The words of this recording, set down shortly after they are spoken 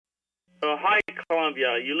Hi,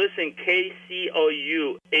 Columbia. You listen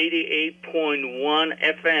KCOU 88.1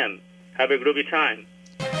 FM. Have a groovy time.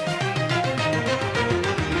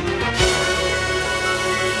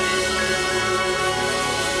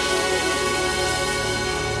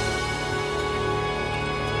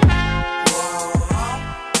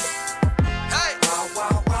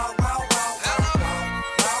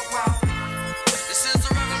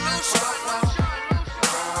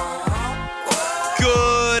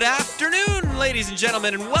 Ladies and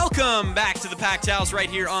gentlemen, and welcome back to the Packed House right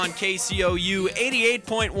here on KCOU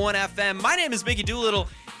 88.1 FM. My name is Mickey Doolittle.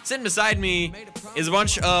 Sitting beside me is a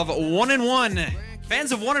bunch of 1-1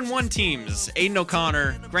 fans of 1-1 teams. Aiden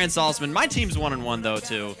O'Connor, Grant Salzman. My team's 1-1 though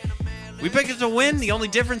too. We picked it to win. The only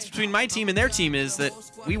difference between my team and their team is that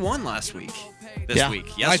we won last week.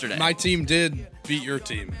 Yesterday. My team did beat your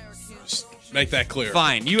team. Make that clear.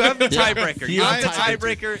 Fine. You have the tiebreaker. You have the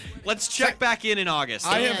tiebreaker. Let's check back in August.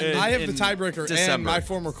 I have the tiebreaker, December. and my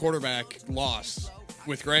former quarterback lost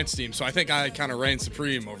with Grant's team, so I think I kind of reign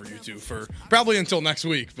supreme over you two for probably until next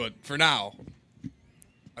week. But for now,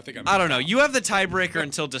 I don't know. You have the tiebreaker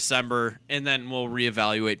until December, and then we'll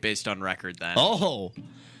reevaluate based on record then. Oh,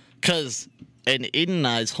 because in Aiden and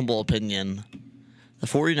I's humble opinion, the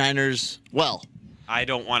 49ers, well... I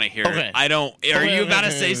don't want to hear it. I don't. Are you about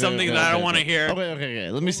to say something that I don't want to hear? Okay.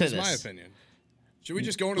 Let me say this. My opinion. Should we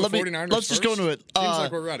just go into the 49ers Let's just go into it. Seems like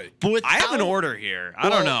we're ready. I have an order here. I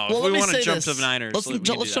don't know. If we want to jump to the Niners, let's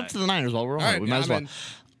jump to the Niners while we're on it. We might as well.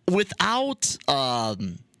 Without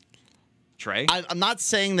Trey? I'm not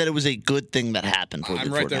saying that it was a good thing that happened for the 49ers.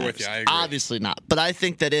 I'm right there with you. I agree. Obviously not. But I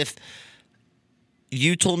think that if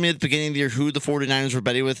you told me at the beginning of the year who the 49ers were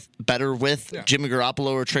better with Jimmy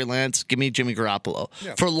Garoppolo or Trey Lance, give me Jimmy Garoppolo.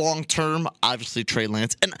 Yeah. For long term, obviously Trey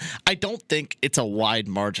Lance. And I don't think it's a wide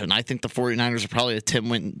margin. I think the 49ers are probably a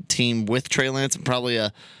 10-win team with Trey Lance and probably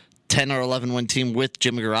a 10 or 11-win team with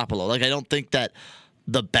Jimmy Garoppolo. Like, I don't think that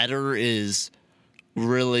the better is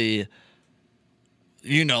really,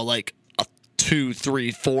 like a 2,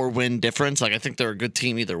 3, 4-win difference. Like, I think they're a good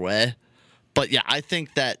team either way. But, yeah, I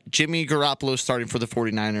think that Jimmy Garoppolo starting for the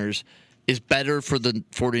 49ers is better for the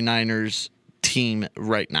 49ers team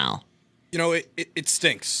right now. It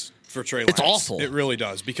stinks for Trey Lance. It's awful. It really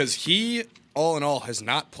does because he, all in all, has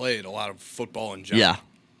not played a lot of football in general. Yeah.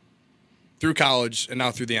 Through college and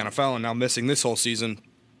now through the NFL and now missing this whole season.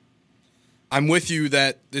 I'm with you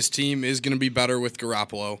that this team is going to be better with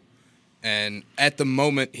Garoppolo. And at the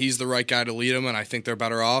moment, he's the right guy to lead them, and I think they're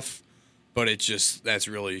better off. But that's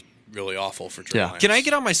really awful for Trey Lance. Can I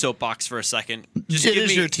get on my soapbox for a second? It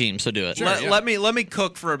is your team, so do it. Sure, let me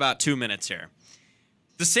cook for about 2 minutes here.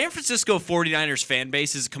 The San Francisco 49ers fan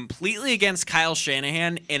base is completely against Kyle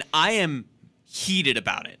Shanahan, and I am heated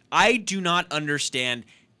about it. I do not understand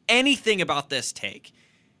anything about this take.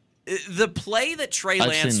 The play that Trey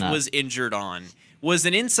Lance was injured on was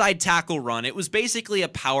an inside tackle run. It was basically a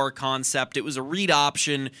power concept. It was a read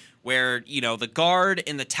option where, the guard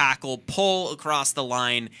and the tackle pull across the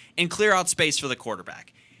line and clear out space for the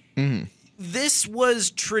quarterback. Mm-hmm. This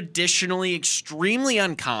was traditionally extremely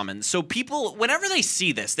uncommon. So people, whenever they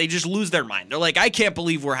see this, they just lose their mind. They're like, I can't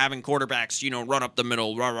believe we're having quarterbacks, run up the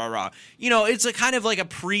middle, rah, rah, rah. It's a kind of like a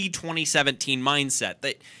pre-2017 mindset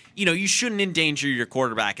that, you shouldn't endanger your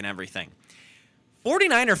quarterback and everything.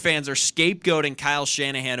 49er fans are scapegoating Kyle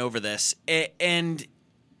Shanahan over this, and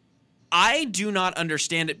I do not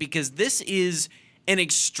understand it because this is an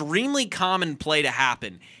extremely common play to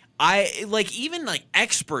happen. Even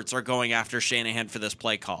experts are going after Shanahan for this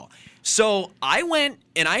play call. So I went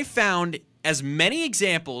and I found as many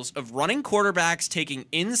examples of running quarterbacks taking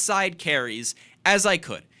inside carries as I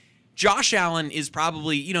could. Josh Allen is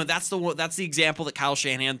probably, that's the example that Kyle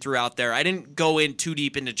Shanahan threw out there. I didn't go in too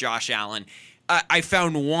deep into Josh Allen. I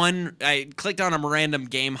found one. I clicked on a random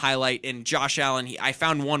game highlight, and Josh Allen. I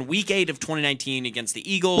found one week 8 of 2019 against the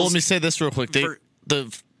Eagles. Well, let me say this real quick.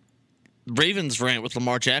 The Ravens ran with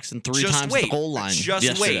Lamar Jackson three times the goal line.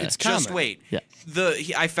 Just wait. Yeah.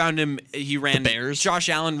 I found him. He ran. The Bears. Josh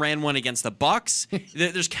Allen ran one against the Bucks.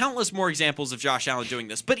 There's countless more examples of Josh Allen doing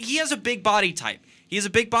this, but he has a big body type. He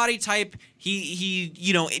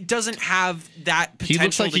it doesn't have that potential. He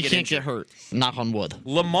looks like he can't injured. get hurt. Knock on wood.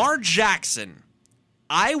 Lamar Jackson.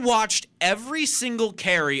 I watched every single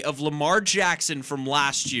carry of Lamar Jackson from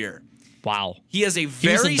last year. Wow. He has a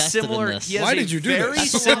very similar. Why did you do this? Very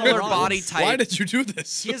similar body type. Why did you do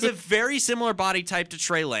this? He has a very similar body type to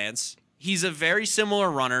Trey Lance. He's a very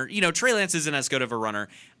similar runner. Trey Lance isn't as good of a runner.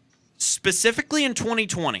 Specifically in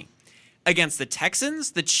 2020, against the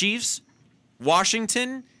Texans, the Chiefs,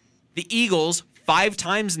 Washington, the Eagles, 5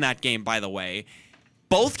 times in that game, by the way.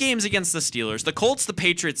 both games against the Steelers, the Colts, the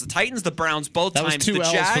Patriots, the Titans, the Browns, both That was times. 2 The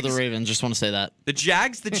L's Jags, for the Ravens. Just want to say that. the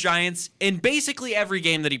Jags, the Giants, and basically every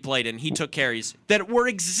game that he played in, he took carries that were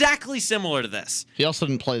exactly similar to this. He also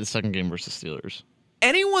didn't play the second game versus Steelers.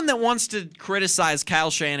 Anyone that wants to criticize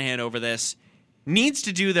Kyle Shanahan over this needs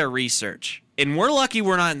to do their research. And we're lucky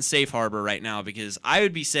we're not in safe harbor right now because I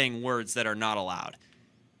would be saying words that are not allowed.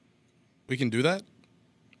 We can do that?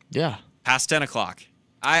 Yeah. Past 10 o'clock.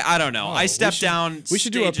 I don't know. I stepped down. We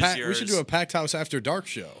should do a stage is we should do a Packed House After Dark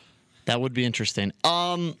show. That would be interesting.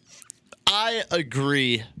 I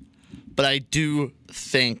agree, but I do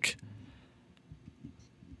think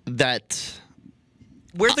that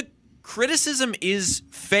where the criticism is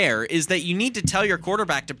fair is that you need to tell your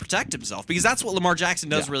quarterback to protect himself because that's what Lamar Jackson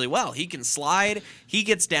does really well. He can slide, he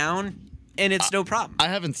gets down, and it's no problem. I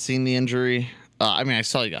haven't seen the injury. I mean, I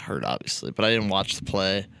saw he got hurt, obviously, but I didn't watch the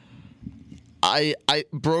play. I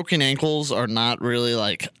broken ankles are not really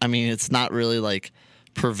it's not really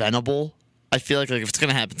preventable. I feel like if it's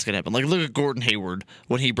gonna happen, it's gonna happen. Like look at Gordon Hayward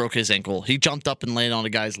when he broke his ankle. He jumped up and landed on a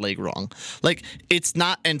guy's leg wrong. Like it's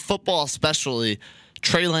not, in football especially,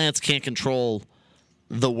 Trey Lance can't control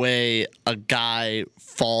the way a guy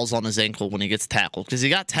falls on his ankle when he gets tackled because he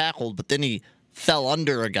got tackled, but then he fell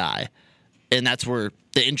under a guy, and that's where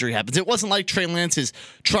the injury happens. It wasn't like Trey Lance is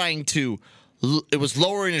trying to. It was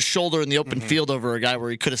lowering his shoulder in the open field over a guy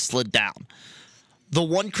where he could have slid down. The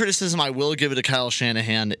one criticism I will give it to Kyle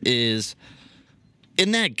Shanahan is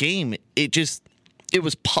in that game, it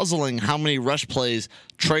was puzzling how many rush plays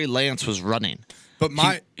Trey Lance was running. But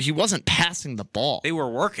he wasn't passing the ball. They were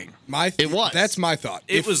working. It was. That's my thought.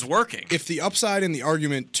 It was working. If the upside in the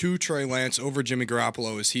argument to Trey Lance over Jimmy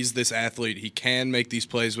Garoppolo is he's this athlete, he can make these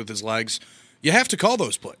plays with his legs, you have to call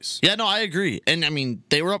those plays. Yeah, no, I agree. And, I mean,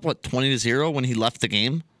 they were up, 20-0 when he left the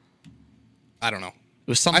game? I don't know. It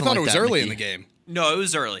was something I thought like it was that, early Mickey. in the game. No, it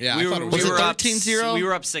was early. Yeah, we I thought were, it was we were up 13-0? We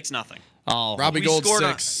were up 6-0. Oh, Robbie we Gold scored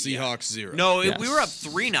 6, on- Seahawks 0. No, Yes. we were up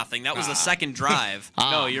 3-0. That was the second drive.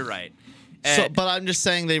 No, you're right. but I'm just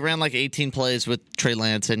saying they ran 18 plays with Trey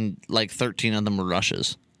Lance, and 13 of them were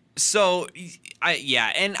rushes. So,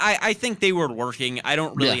 I think they were working. I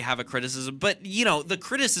don't really have a criticism. But, the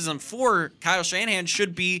criticism for Kyle Shanahan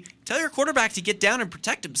should be tell your quarterback to get down and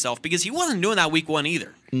protect himself because he wasn't doing that week 1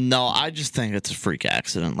 either. No, I just think it's a freak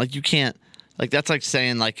accident. You can't, that's like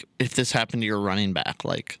saying, if this happened to your running back,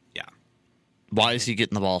 Yeah. why is he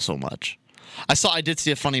getting the ball so much? I did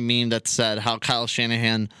see a funny meme that said how Kyle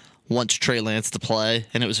Shanahan wants Trey Lance to play,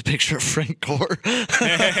 and it was a picture of Frank Gore.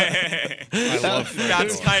 I love Frank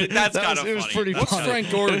Gore. That's kind of funny. It was pretty What's funny. Frank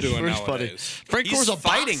Gore doing It was nowadays? funny. Frank He's Gore's a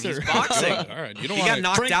fighting. boxer. He's boxing. All right, you don't He got want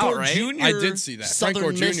knocked Frank out, Gore right? Jr. I did see that. Frank Southern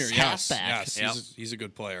Gore Jr. Miss Yes, halfback. yes, he's a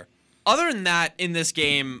good player. Other than that, in this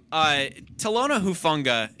game, Talona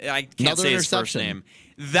Hufanga, I can't Another say his first interception. name.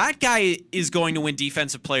 That guy is going to win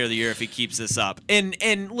Defensive Player of the Year if he keeps this up. And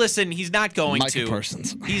listen, he's not going Micah to.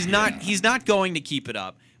 Parsons. He's not going to keep it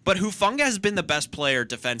up. But Hufanga has been the best player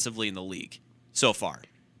defensively in the league so far.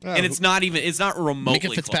 And it's not remotely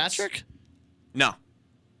Micah Fitzpatrick? close. No.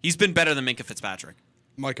 He's been better than Minka Fitzpatrick.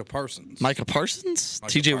 Micah Parsons. Micah Parsons?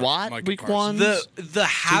 Micah TJ Parsons. Watt, Micah week Parsons. one? The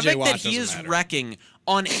havoc Watt that he doesn't is matter. wrecking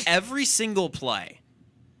on every single play.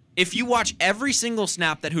 If you watch every single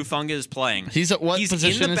snap that Hufanga is playing, He's at what in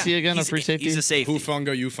position the is he again, a he's- free safety? He's a safety.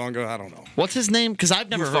 Ufunga, I don't know. What's his name? Because I've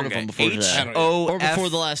never heard of him before today. H-O-F- Or before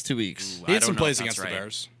the last 2 weeks. He I had don't some know plays if that's against the right.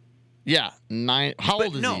 Bears. Yeah, 9. How But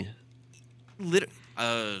old is no. he?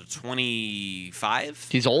 25.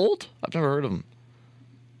 He's old? I've never heard of him.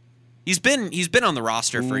 He's been on the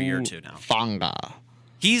roster for a year or two now. Fanga.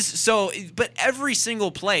 But every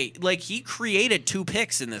single play, he created 2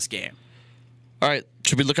 picks in this game. All right,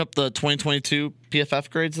 should we look up the 2022 PFF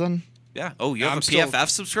grades then? Yeah. Oh, you have I'm a still- PFF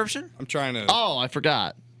subscription? I'm trying to. Oh, I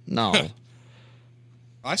forgot. No.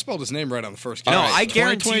 I spelled his name right on the first No, game. I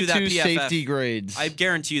guarantee you that 2022 PFF safety grades. I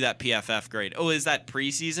guarantee you that PFF grade. Oh, is that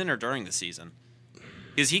preseason or during the season?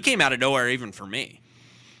 Because he came out of nowhere even for me.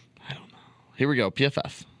 Here we go,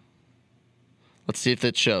 PFF. Let's see if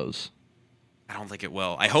it shows. I don't think it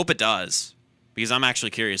will. I hope it does because I'm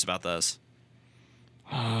actually curious about this.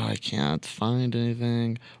 I can't find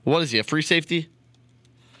anything. What is he, a free safety?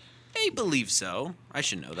 I believe so. I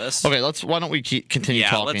should know this. Okay, why don't we continue Yeah,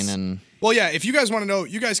 talking let's- and Well, yeah, if you guys want to know,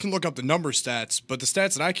 you guys can look up the number stats, but the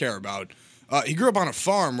stats that I care about, he grew up on a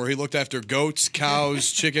farm where he looked after goats,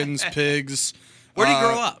 cows, chickens, pigs. Where'd he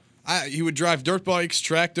grow up? He would drive dirt bikes,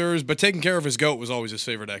 tractors, but taking care of his goat was always his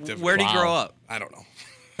favorite activity. Where'd he grow up? I don't know.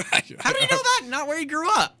 How do you know that? Not where he grew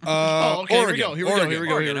up. Oh, okay. Oregon. Here we go. Here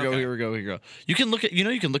we Oregon, okay. You can look at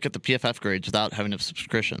you can look at the PFF grades without having a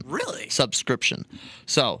subscription. Really? Subscription.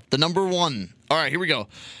 So the number one All right, here we go.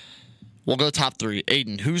 We'll go top 3.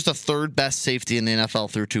 Aiden, who's the third best safety in the NFL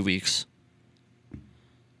through 2 weeks?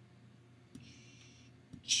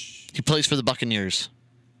 He plays for the Buccaneers.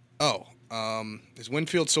 Oh, is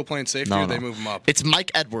Winfield still playing safety No, or they no. move him up? It's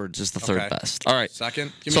Mike Edwards is the third Okay. best. All right.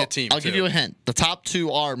 Second? Give me a team, I'll give too. you a hint. The top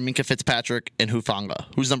 2 are Minka Fitzpatrick and Hufanga.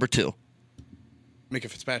 Who's number 2? Minka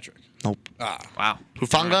Fitzpatrick. Nope. Wow.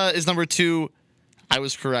 Hufanga is number 2. I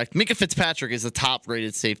was correct. Minka Fitzpatrick is the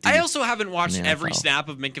top-rated safety. I also haven't watched in the every NFL. snap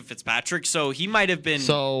of Minka Fitzpatrick, so he might have been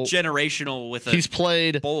generational with a He's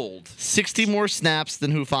played bold. 60 more snaps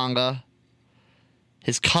than Hufanga.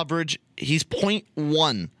 His coverage, he's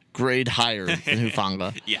 0.1 grade higher than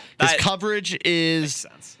Hufanga. Yeah, His that coverage Makes is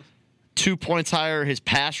sense. 2 points higher. His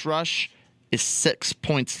pass rush is 6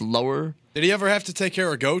 points lower. Did he ever have to take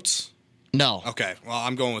care of goats? No. Okay, well,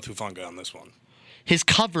 I'm going with Hufanga on this one. His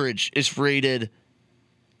coverage is rated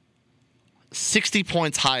 60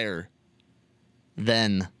 points higher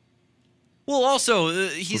than Well, also,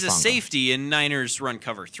 he's a Hufanga. safety, and Niners run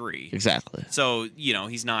cover 3. exactly. So,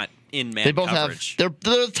 he's not in man They both coverage. have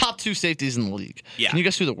they're the top 2 safeties in the league. Yeah. Can you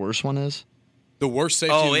guess who the worst one is? The worst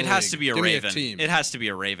safety in Oh, the it has league. to be a Give me Raven. team. It has to be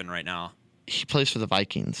a Raven right now. He plays for the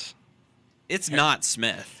Vikings. It's not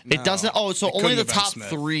Smith. It doesn't. Oh, so It only couldn't the have been top Smith.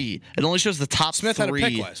 3. It only shows the top Smith had a 3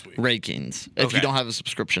 pick last week. rankings if Okay. you don't have a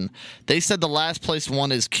subscription. They said the last place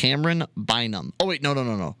one is Cameron Bynum. Oh wait, no.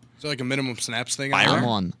 Is there like a minimum snaps thing? Byron? I'm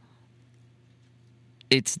on.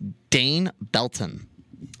 It's Dane Belton.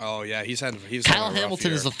 Oh yeah, he's Kyle having a rough Hamilton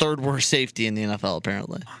year. is the third worst safety in the NFL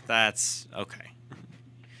apparently. That's okay.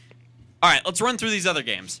 All right, let's run through these other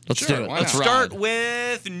games. Let's Sure, do it. why Let's not? Start ride.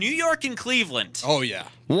 with New York and Cleveland. Oh yeah.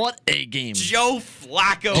 What a game! Joe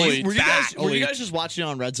Flacco Elite. is Were you back. guys just watching it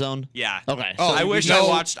on Red Zone? Yeah. Okay. Oh, I wish no, I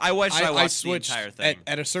watched. I wish I watched the switched entire thing.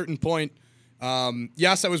 At a certain point.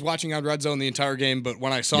 Yes, I was watching on Red Zone the entire game, but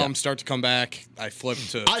when I saw Yeah. him start to come back, I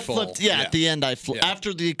flipped to I full. flipped. Yeah, at the end, I flipped. Yeah.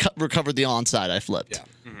 After the recovered the onside, I flipped. Yeah.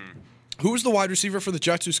 Who was the wide receiver for the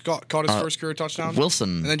Jets who caught his first career touchdown?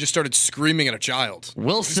 Wilson. And then just started screaming at a child.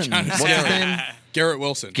 Wilson. Kind of What's his scary. name? Garrett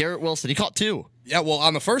Wilson. Garrett Wilson. He caught 2. Yeah, well,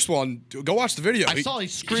 on the first one, go watch the video. I saw he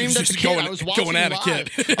screamed was at the just kid. I was watching going at a live.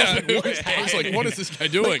 kid. I was like, what is I was like, happening? what is this guy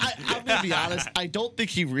doing? Like, I'm gonna be honest. I don't think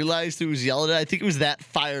he realized who was yelling at. I think he was that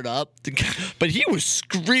fired up, but he was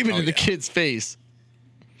screaming in the yeah. kid's face.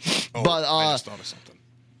 Oh, but, I just thought of something.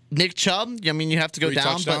 Nick Chubb. I mean, you have to go 3 down.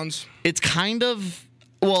 touchdowns? But it's kind of.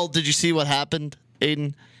 Well, did you see what happened,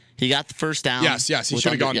 Aiden? He got the first down. Yes, he with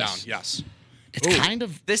should have gone under- down. Yes. It's Ooh. kind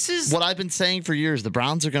of This is. what I've been saying for years. The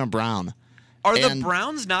Browns are going to brown. Are the and-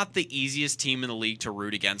 Browns not the easiest team in the league to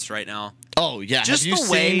root against right now? Oh yeah, Just have you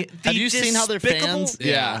the way. seen, have you seen how their despicable- fans?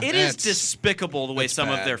 Yeah. It is That's- despicable the way It's some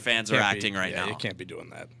of bad. their fans are Can't be- acting right yeah, now. You can't be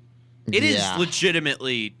doing that. It is Yeah.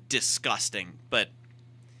 legitimately disgusting, but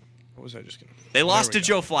What was I just going to do? they lost to There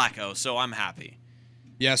we Joe Flacco, so I'm happy.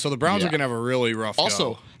 Yeah, so the Browns Yeah. are going to have a really rough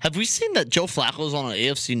Also, go. have we seen that Joe Flacco's on an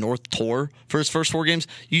AFC North tour for his first 4 games?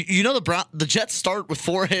 You know the Jets start with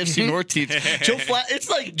 4 AFC North teams. It's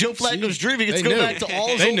like Joe Flacco's dreaming. It's They going knew. back to all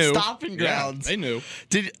his They old knew. stomping Yeah, grounds. they knew.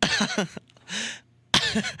 Did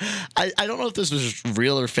I don't know if this was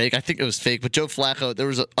real or fake. I think it was fake. But Joe Flacco, there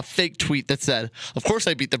was a fake tweet that said, "Of course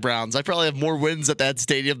I beat the Browns. I probably have more wins at that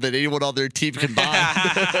stadium than anyone on their team combined."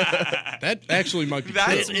 That actually might be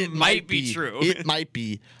That's- true. It might be true. It might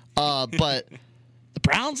be. But the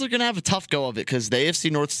Browns are going to have a tough go of it because the AFC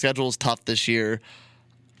North schedule is tough this year.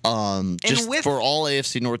 Just with- for all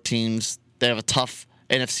AFC North teams, they have a tough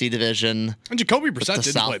NFC division. And Jacoby Brissett The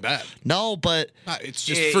didn't South- play bad. No, but It's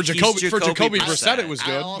just Yeah, for he's Jacoby Jacoby Brissett, it Brissett. was I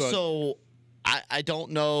good. also I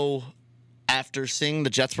don't know. After seeing the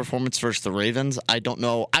Jets' performance versus the Ravens, I don't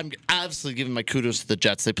know. I'm obviously giving my kudos to the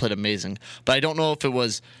Jets. They played amazing. But I don't know if it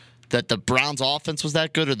was that the Browns' offense was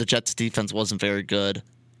that good or the Jets' defense wasn't very good.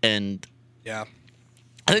 And yeah.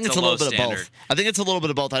 I think It's it's a a low little bit of standard. both. I think it's a little bit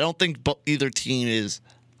of both. I don't think either team is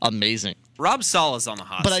amazing. Rob Saleh's on the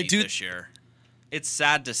hot But I seat do- this year. It's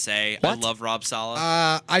sad to say. What? I love Rob Saleh.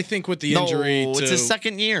 I think with the injury no, to it's his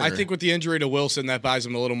second year. I think with the injury to Wilson, that buys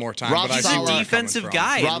him a little more time. Rob but I see Saleh- where you're coming defensive from.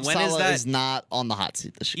 guy. Rob and when is Saleh that? is not on the hot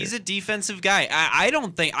seat this year. He's a defensive guy. I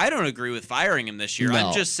don't agree with firing him this year. No.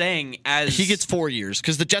 I'm just saying as He gets 4 years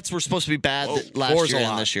because the Jets were supposed to be bad last four's year a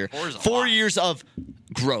and lot. this year. Four's a 4 lot. years of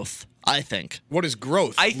growth, I think. What is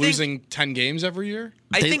growth? I think- Losing 10 games every year?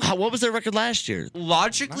 I think What was their record last year?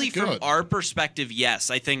 logically Not from good. our perspective, yes.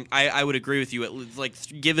 I think I would agree with you. Like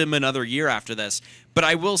give him another year after this. But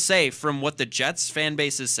I will say, from what the Jets fan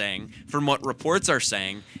base is saying, from what reports are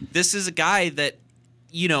saying, this is a guy that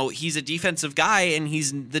he's a defensive guy, and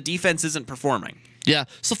the defense isn't performing. Yeah.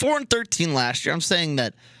 So 4-13 last year. I'm saying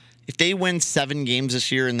that if they win 7 games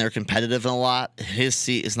this year and they're competitive in a lot, his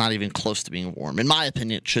seat is not even close to being warm. In my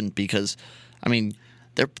opinion, it shouldn't because, I mean,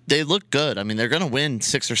 they look good. I mean, they're going to win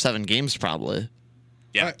 6 or 7 games probably.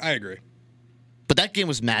 Yeah, I agree. But that game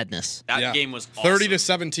was madness. That game was awesome.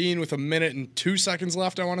 30-17 with 1 minute and 2 seconds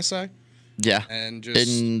left, I want to say. Yeah. And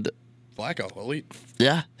just Flacco, elite.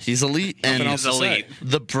 Yeah, he's elite. Nothing And else to say.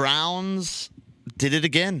 the Browns did it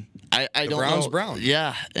again. I don't Browns know. Brown.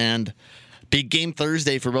 Yeah, and big game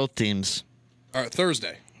Thursday for both teams. All right,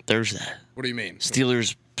 Thursday. What do you mean?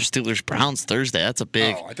 Steelers Browns Thursday. That's a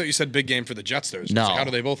big. Oh, I thought you said big game for the Jets Thursday. No. So how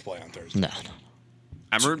do they both play on Thursday? No.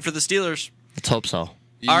 I'm rooting for the Steelers. Let's hope so.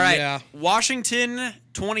 All right. Yeah. Washington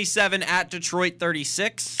 27 at Detroit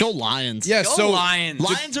 36. Go Lions. Yeah, Go so Lions.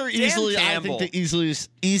 Lions are Dan easily, I Campbell. think, the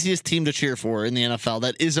easiest team to cheer for in the NFL.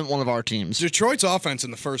 That isn't one of our teams. Detroit's offense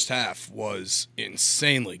in the first half was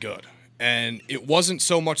insanely good. And it wasn't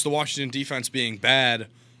so much the Washington defense being bad,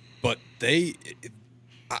 but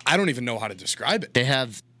I don't even know how to describe it. They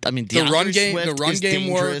have, I mean, The run DeAndre game Swift is works.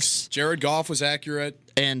 dangerous, Jared Goff was accurate.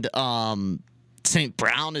 and St.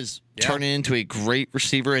 Brown is Yeah. turning into a great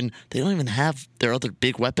receiver, and they don't even have their other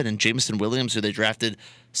big weapon in Jameson Williams, who they drafted.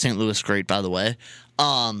 St. Louis great, by the way.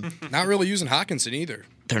 Not really using Hawkinson either.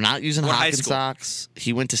 They're not using What high Hawkinsocks.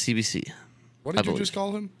 He went to CBC. What did you believe. just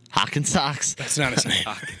call him? Hawkinsocks. That's not his name.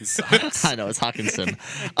 I know, it's Hawkinson.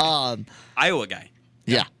 Iowa guy.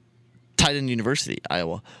 Yeah. Titan University,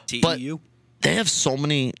 Iowa. But TEU. they have so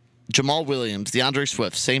many. Jamal Williams, DeAndre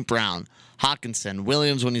Swift, St. Brown, Hawkinson,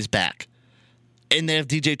 Williams when he's back. And they have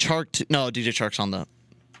DJ Chark. No, DJ Chark's on the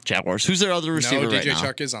Jaguars. Who's their other receiver No, right DJ now?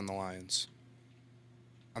 Chark is on the Lions.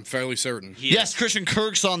 I'm fairly certain. He Yes, is. Christian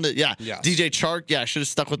Kirk's on the Yes. DJ Chark. Yeah, I should have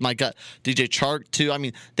stuck with my gut. DJ Chark too. I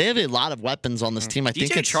mean, they have a lot of weapons on this team. I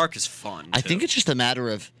think DJ it's Chark is fun. I too. think it's just a matter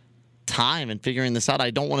of time and figuring this out.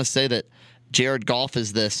 I don't want to say that Jared Goff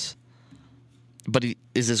is this, but he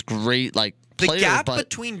is this great the player. gap but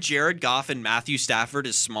between Jared Goff and Matthew Stafford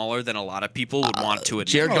is smaller than a lot of people would want to admit.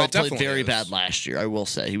 Jared Oh, it Goff played definitely very is. bad last year. I will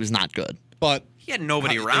say he was not good. But He had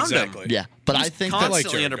nobody around exactly. him. Yeah, but I He's think that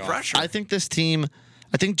constantly Jared under Goff. pressure. I think this team.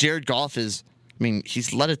 I think Jared Goff is. I mean,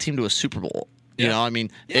 he's led a team to a Super Bowl. You Yeah. know, I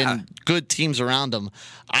mean, Yeah. and good teams around him.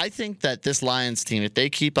 I think that this Lions team, if they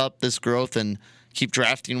keep up this growth and keep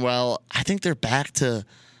drafting well, I think they're back to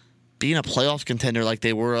being a playoff contender like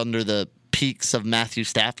they were under the peaks of Matthew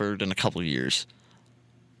Stafford in a couple of years.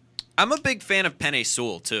 I'm a big fan of Penei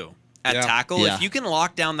Sewell too at Yeah. tackle. Yeah. If you can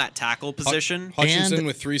lock down that tackle position, Hutchinson And-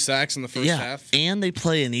 with 3 sacks in the first half. and they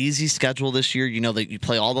play an easy schedule this year. You know that you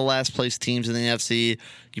play all the last place teams in the NFC.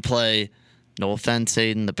 You play, no offense,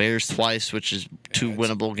 Aiden, the Bears twice, which is 2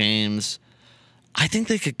 winnable games. I think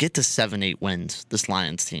they could get to 7-8 wins. This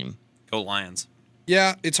Lions team. go Lions.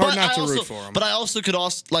 Yeah, it's hard not to I root also- for him. But I also could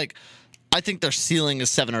also like. I think their ceiling is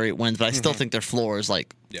 7 or 8 wins, but I still think their floor is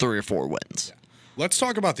like 3 or 4 wins. Let's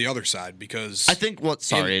talk about the other side because I think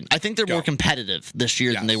I think they're Go. more competitive this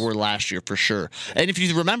year than they Yes. were last year for sure. And if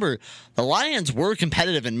you remember, the Lions were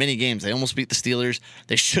competitive in many games. They almost beat the Steelers.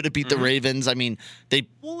 They should have beat the Ravens. I mean, they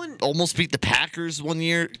almost beat the Packers one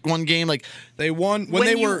game. Like they won when When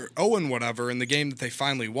they you- were 0 whatever in the game that they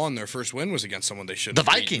finally won. Their first win was against someone they should the have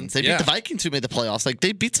beaten. Vikings. They beat the Vikings who made the playoffs. Like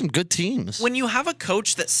they beat some good teams. When you have a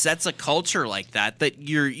coach that sets a culture like that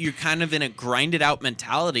you're kind of in a grinded out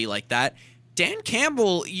mentality like that, Dan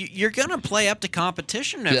Campbell, you're going to play up to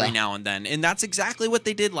competition every Yeah. now and then. And that's exactly what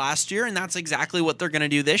they did last year, and that's exactly what they're going to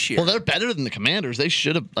do this year. Well, they're better than the Commanders. They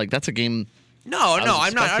should have that's a game. No, was I'm not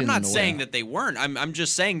expecting them I'm not to saying win. that they weren't. I'm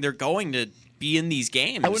just saying they're going to be in these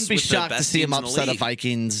games. I wouldn't be with the shocked to best see them teams in the upset league.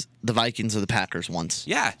 the Vikings or the Packers once.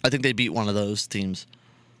 Yeah. I think they beat one of those teams.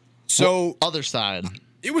 So Other side.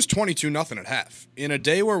 it was 22-0 at half. In a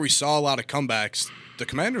day where we saw a lot of comebacks, the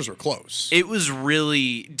Commanders were close. It was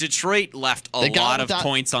really Detroit left a They got lot it of without-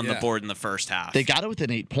 points on the Yeah. board in the first half. They got it within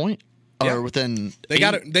 8 point Yeah. or within. They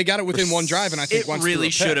got it within one drive, and I think it once really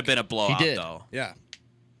threw a should have pick. been a blowout He did. though. Yeah.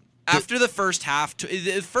 After the first half,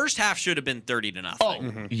 the first half should have been 30-0.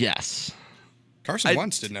 Oh, yes. Carson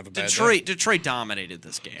Wentz didn't have a bad Detroit dominated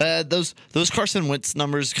this game. Those Carson Wentz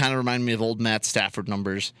numbers kind of remind me of old Matt Stafford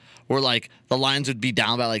numbers, where like the Lions would be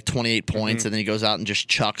down by like 28 points, and then he goes out and just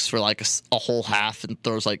chucks for like a whole half and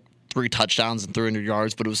throws like 3 touchdowns and 300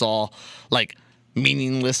 yards, but it was all like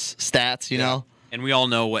meaningless stats, you know. And we all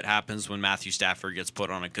know what happens when Matthew Stafford gets put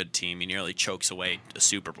on a good team. He nearly chokes away a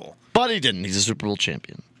Super Bowl. But he didn't. He's a Super Bowl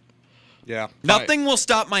champion. Yeah. Nothing will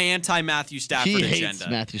stop my anti-Matthew Stafford He agenda. hates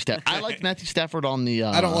Matthew Stafford. I like Matthew Stafford on the.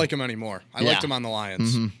 I don't like him anymore. I liked yeah. him on the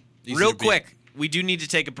Lions. Easy Real to beat. quick, we do need to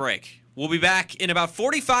take a break. We'll be back in about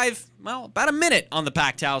about a minute on the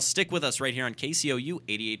Packed House. Stick with us right here on KCOU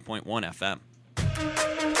 88.1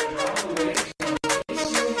 FM.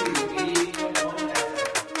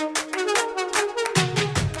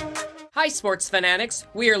 Hi, sports fanatics.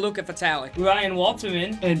 We are Luca Vitalik, Ryan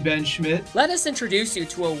Walterman, and Ben Schmidt. Let us introduce you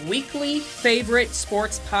to a weekly favorite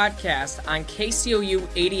sports podcast on KCOU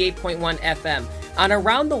 88.1 FM. On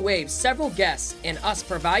Around the Waves, several guests and us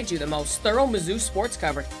provide you the most thorough Mizzou sports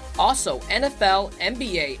coverage. Also, NFL,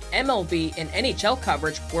 NBA, MLB, and NHL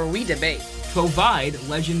coverage where we debate. Provide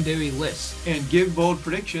legendary lists and give bold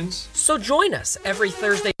predictions. So join us every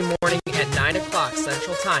Thursday morning at 9 o'clock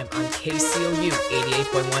Central Time on KCOU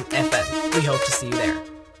 88.1 FM. We hope to see you there.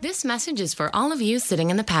 This message is for all of you sitting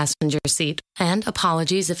in the passenger seat. And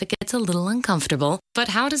apologies if it gets a little uncomfortable, but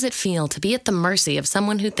how does it feel to be at the mercy of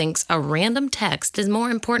someone who thinks a random text is more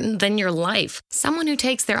important than your life? Someone who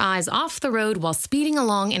takes their eyes off the road while speeding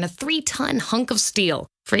along in a 3-ton hunk of steel.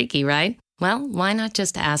 Freaky, right? Well, why not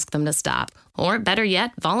just ask them to stop? Or better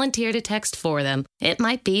yet, volunteer to text for them. It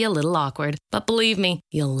might be a little awkward, but believe me,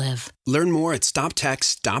 you'll live. Learn more at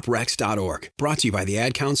stoptextstoprex.org. Brought to you by the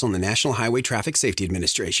Ad Council and the National Highway Traffic Safety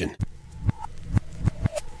Administration.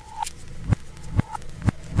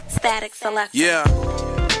 Static Selection. Yeah.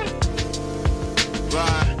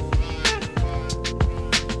 Right.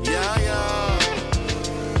 Yeah.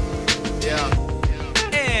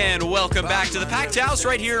 And welcome back to the Packed House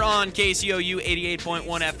right here on KCOU 88.1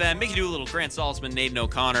 FM. Mickey Doolittle, Grant Salzman, Naden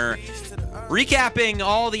O'Connor. Recapping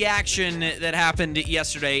all the action that happened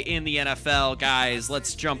yesterday in the NFL. Guys,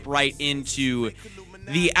 let's jump right into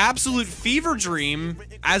the absolute fever dream,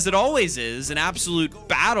 as it always is, an absolute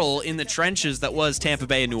battle in the trenches that was Tampa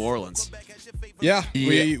Bay and New Orleans. Yeah,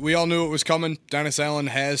 we all knew it was coming. Dennis Allen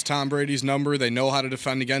has Tom Brady's number. They know how to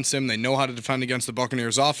defend against him. They know how to defend against the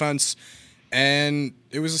Buccaneers offense. And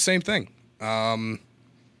it was the same thing. It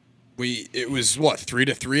was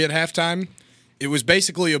 3-3 at halftime. It was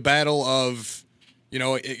basically a battle of,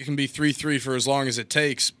 it can be 3-3 for as long as it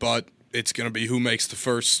takes, but it's going to be who makes the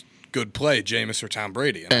first good play, Jameis or Tom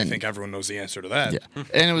Brady. And I think everyone knows the answer to that. Yeah.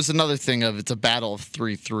 And it was another thing of it's a battle of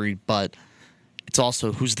 3-3, but it's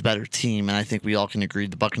also who's the better team. And I think we all can agree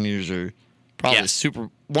the Buccaneers are probably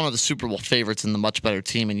one of the Super Bowl favorites and the much better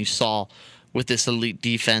team. And you saw with this elite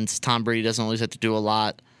defense, Tom Brady doesn't always have to do a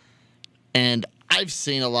lot. And I've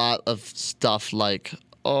seen a lot of stuff like,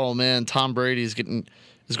 oh man, Tom Brady is going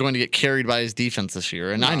to get carried by his defense this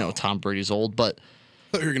year. And I know Tom Brady's old, but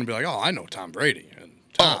you're going to be like, oh, I know Tom Brady. And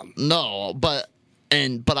Tom. No, but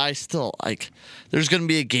I still there's going to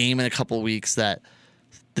be a game in a couple of weeks that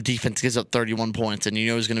the defense gives up 31 points, and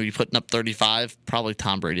he's going to be putting up 35. Probably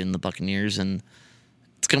Tom Brady and the Buccaneers, and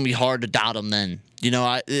it's going to be hard to doubt him then.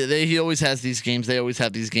 He always has these games. They always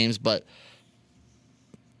have these games, but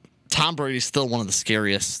Tom Brady's still one of the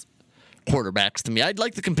scariest quarterbacks to me. I'd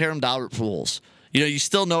like to compare him to Albert Pujols. You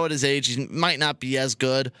still know at his age he might not be as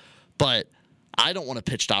good, but I don't want to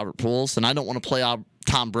pitch to Albert Pujols, and I don't want to play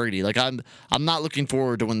Tom Brady. I'm not looking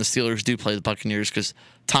forward to when the Steelers do play the Buccaneers because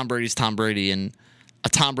Tom Brady's Tom Brady, and a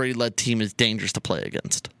Tom Brady-led team is dangerous to play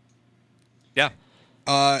against. Yeah.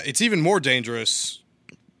 It's even more dangerous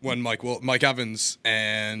when Mike Evans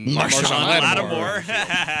and Marshawn Lattimore.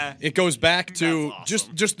 It goes back to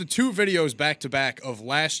awesome. just the two videos back-to-back of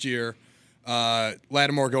last year,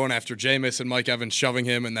 Lattimore going after Jameis and Mike Evans shoving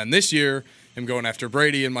him, and then this year, him going after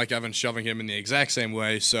Brady and Mike Evans shoving him in the exact same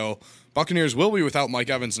way. So Buccaneers will be without Mike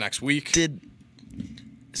Evans next week.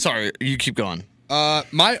 Sorry, you keep going.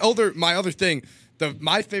 My other thing,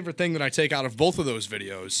 my favorite thing that I take out of both of those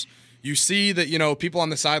videos, you see that, people on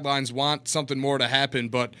the sidelines want something more to happen,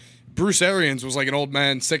 but Bruce Arians was like an old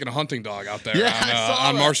man sick of a hunting dog out there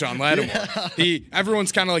on Marshawn Lattimore. Yeah.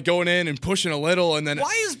 Everyone's kind of like going in and pushing a little, and then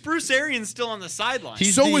why is Bruce Arians still on the sidelines?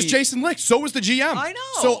 Was Jason Licht. So was the GM. I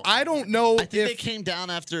know. So I don't know if they came down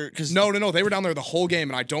after. No, they were down there the whole game,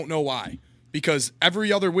 and I don't know why. Because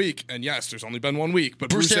every other week, and yes, there's only been 1 week, but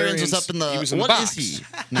Bruce Arians was up in the. He was in the box. Is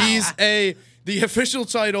he? He's the official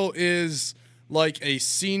title is like a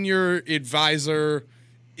senior advisor.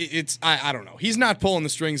 I don't know. He's not pulling the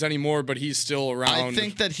strings anymore, but he's still around. I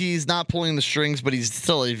think that he's not pulling the strings, but he's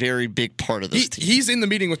still a very big part of this team. He's in the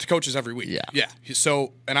meeting with the coaches every week. Yeah.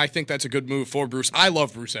 So, and I think that's a good move for Bruce. I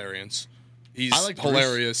love Bruce Arians. He's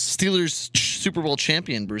hilarious. Steelers Super Bowl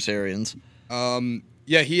champion Bruce Arians.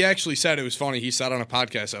 Yeah, he actually said, it was funny. He said on a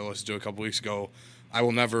podcast I listened to a couple weeks ago, I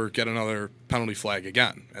will never get another penalty flag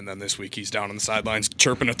again. And then this week he's down on the sidelines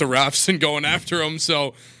chirping at the refs and going after them.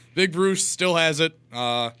 So Big Bruce still has it.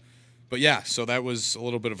 But yeah, so that was a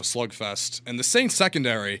little bit of a slugfest. And the Saints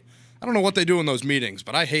secondary, I don't know what they do in those meetings,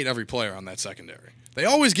 but I hate every player on that secondary. They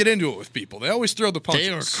always get into it with people. They always throw the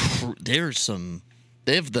punches. They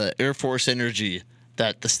have the Air Force energy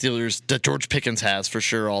that the Steelers, that George Pickens has for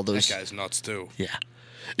sure. All those. That guy's nuts too. Yeah.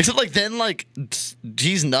 Except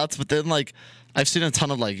he's nuts, but then I've seen a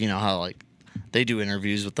ton of how they do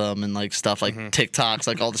interviews with them and stuff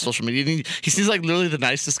TikToks, all the social media. And he seems like literally the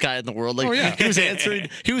nicest guy in the world.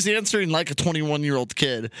 He was answering like a 21-year-old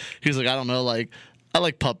kid. He was like, I don't know, I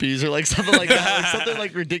like puppies or something like that,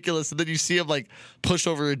 something ridiculous. And then you see him push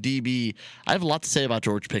over a DB. I have a lot to say about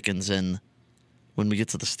George Pickens when we get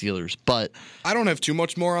to the Steelers, but I don't have too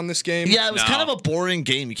much more on this game. Yeah, it was kind of a boring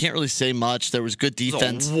game. You can't really say much. There was good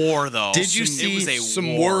defense. It was a war, though. Did you see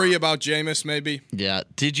some worry about Jameis? Maybe. Yeah.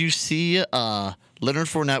 Did you see Leonard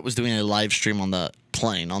Fournette was doing a live stream on the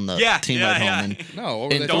plane on the team ride home? And, no,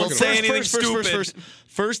 what were they don't talking say about? anything stupid.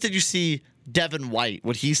 First, did you see Devin White,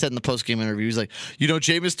 what he said in the post-game interview? He's like,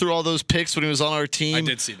 Jameis threw all those picks when he was on our team. I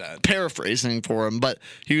did see that. Paraphrasing for him, but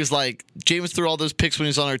he was like, Jameis threw all those picks when he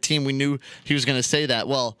was on our team. We knew he was going to say that.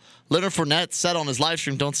 Well, Leonard Fournette said on his live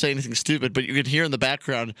stream, don't say anything stupid, but you can hear in the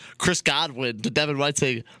background Chris Godwin to Devin White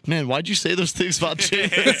saying, man, why'd you say those things about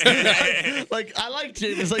Jameis? I like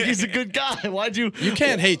Jameis. He's a good guy. Why'd you... You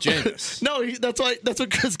can't hate Jameis. No, that's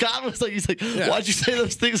what Chris Godwin was like. He's like, why'd you say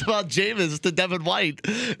those things about Jameis to Devin White?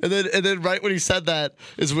 And then right when he said that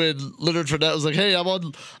is when Leonard Fournette was like, hey, I'm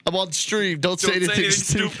on stream. Don't say anything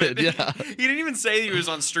stupid. Yeah. He didn't even say he was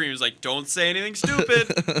on stream. He was like, don't say anything stupid.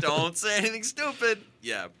 Don't say anything stupid.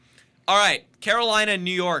 Yeah. All right, Carolina and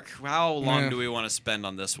New York. How long do we want to spend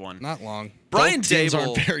on this one? Not long. Both teams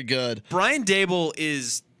aren't very good. Brian Daboll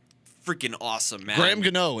is freaking awesome, man. Graham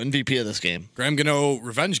Gano, MVP of this game. Graham Gano,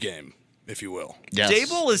 revenge game, if you will. Yes.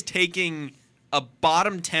 Daboll is taking a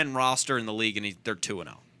bottom 10 roster in the league, and they're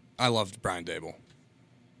 2-0. I love Brian Daboll.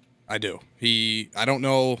 I do. I don't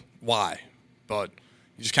know why, but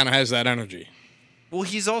he just kind of has that energy. Well,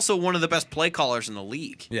 he's also one of the best play callers in the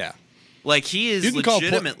league. Yeah. He is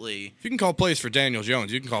legitimately... If you can call plays for Daniel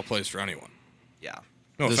Jones, you can call plays for anyone. Yeah.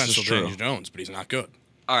 No offense to Daniel Jones, but he's not good.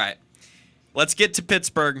 All right. Let's get to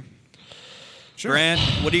Pittsburgh. Sure. Grant,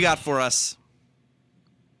 what do you got for us?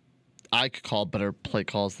 I could call better play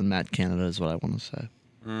calls than Matt Canada is what I want to say.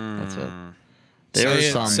 That's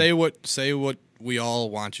it. Say what we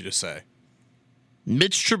all want you to say.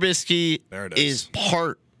 Mitch Trubisky is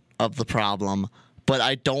part of the problem, but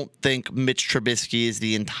I don't think Mitch Trubisky is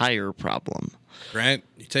the entire problem. Grant,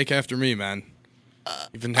 you take after me, man.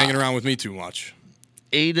 You've been hanging around with me too much.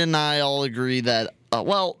 Aiden and I all agree that,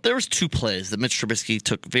 there was two plays that Mitch Trubisky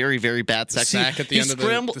took very, very bad sacks. The sack at the end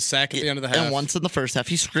of the half. And once in the first half.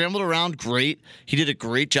 He scrambled around great. He did a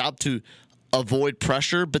great job to avoid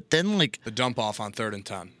pressure, but then the dump off on 3rd and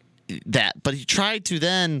 10. But he tried to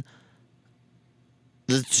then...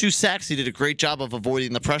 The two sacks, he did a great job of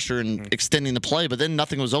avoiding the pressure and extending the play, but then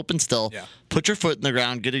nothing was open still. Yeah. Put your foot in the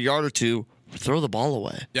ground, get a yard or two, throw the ball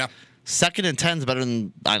away. Yeah. 2nd and 10 is better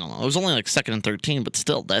than, I don't know, it was only 2nd and 13, but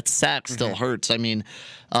still, that sack still hurts. I mean,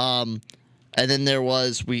 and then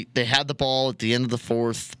they had the ball at the end of the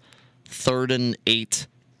 4th, 3rd and 8,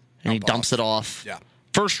 and he dumps it off. Yeah.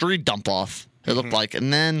 First read dump off, it looked like.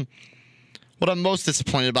 And then what I'm most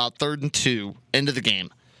disappointed about, 3rd and 2, end of the game.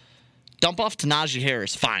 Dump off to Najee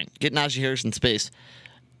Harris. Fine. Get Najee Harris in space.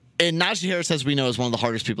 And Najee Harris, as we know, is one of the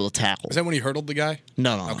hardest people to tackle. Is that when he hurdled the guy?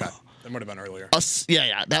 No. Okay. That might have been earlier.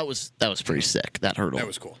 Yeah. That was pretty sick, that hurdle. That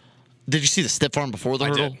was cool. Did you see the stiff arm before the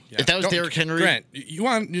hurdle? Did, yeah. If that was Derrick Henry. Grant, you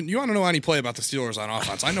want to know any play about the Steelers on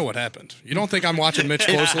offense? I know what happened. You don't think I'm watching Mitch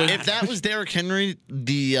closely? If that was Derrick Henry,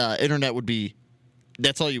 the internet would be...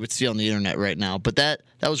 That's all you would see on the internet right now. But that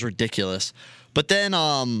was ridiculous. But then...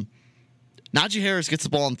 Najee Harris gets the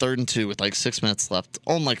ball on 3rd and 2 with 6 minutes left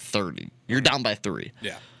on 30. You're down by 3.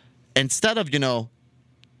 Yeah. Instead of,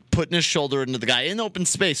 putting his shoulder into the guy in open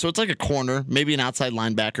space, so it's like a corner, maybe an outside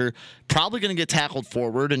linebacker, probably going to get tackled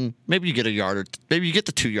forward, and maybe you get a yard, or maybe you get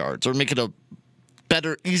the 2 yards, or make it a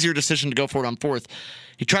better, easier decision to go for it on 4th.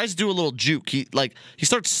 He tries to do a little juke. He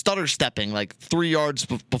starts stutter stepping 3 yards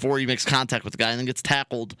before he makes contact with the guy, and then gets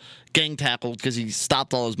gang tackled because he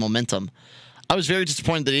stopped all his momentum. I was very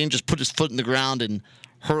disappointed that he didn't just put his foot in the ground and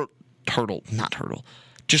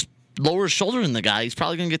just lower his shoulder in the guy. He's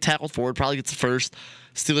probably going to get tackled forward, probably gets the first.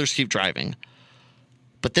 Steelers keep driving.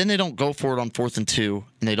 But then they don't go for it on 4th and 2,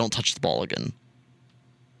 and they don't touch the ball again.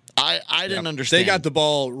 I didn't understand. They got the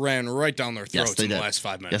ball ran right down their throats in the last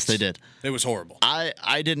 5 minutes. Yes, they did. It was horrible.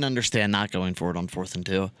 I didn't understand not going for it on 4th and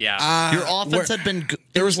 2. Yeah. Your offense had been good.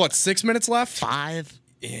 There was, 6 minutes left? 5.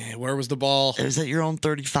 Yeah, where was the ball? It was at your own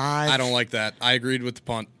 35. I don't like that. I agreed with the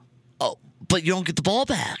punt. Oh, but you don't get the ball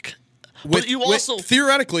back. But you also...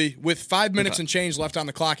 Theoretically, with 5 minutes and change left on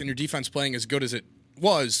the clock and your defense playing as good as it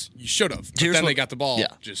was, you should have. But then they got the ball. Yeah.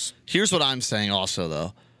 Here's what I'm saying also,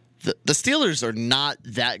 though. The Steelers are not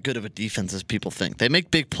that good of a defense as people think. They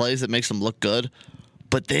make big plays that makes them look good,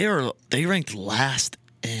 but they ranked last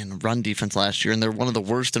in run defense last year, and they're one of the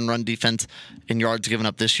worst in run defense in yards given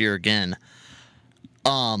up this year again.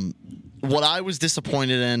 What I was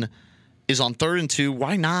disappointed in is on 3rd and 2,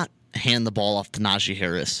 why not hand the ball off to Najee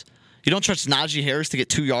Harris? You don't trust Najee Harris to get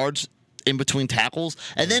 2 yards in between tackles,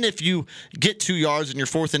 and then if you get 2 yards and you're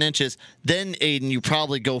 4th and inches, then Aiden, you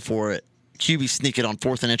probably go for it. QB sneak it on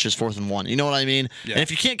 4th and inches, 4th and 1. You know what I mean? Yeah. And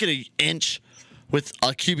if you can't get an inch with a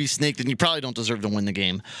QB sneak, then you probably don't deserve to win the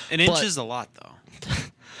game. An inch is a lot, though.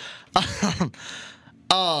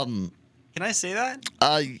 Can I say that?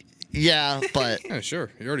 Yeah, but yeah,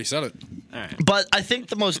 sure. You already said it. All right. But I think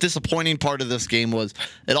the most disappointing part of this game was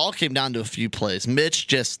it all came down to a few plays. Mitch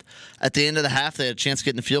just at the end of the half, they had a chance to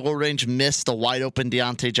get in the field goal range, missed a wide open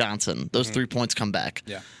Deontay Johnson. Those 3 points come back.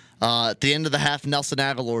 Yeah. At the end of the half, Nelson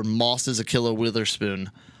Aguilar mosses Ahkello Witherspoon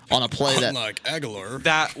on a play that. Unlike Aguilar.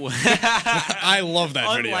 That was I love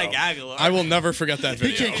that video. Unlike Aguilar. I will never forget that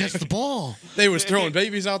video. He can't catch the ball. They was throwing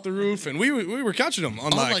babies out the roof, and we were catching them.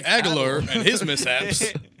 Unlike Aguilar and his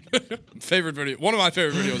mishaps. Favorite video. One of my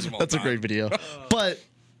favorite videos of all That's time. a great video. But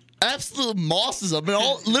absolute mosses him.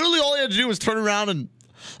 And literally all he had to do was turn around and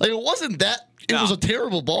it wasn't that. It was a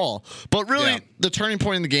terrible ball. But really, the turning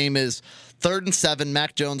point in the game is 3rd and 7.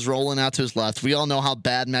 Mac Jones rolling out to his left. We all know how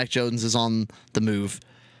bad Mac Jones is on the move.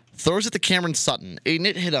 Throws it to Cameron Sutton. Aiden,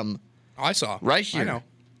 it hit him. I saw. Right here. I know.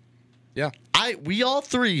 Yeah. We all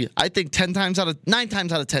three, I think 9 times out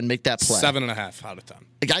of 10 make that play. 7.5 out of 10.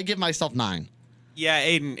 I give myself 9. Yeah,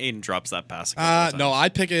 Aiden drops that pass. No, I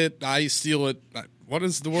pick it. I steal it. What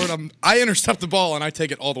is the word? I intercept the ball and I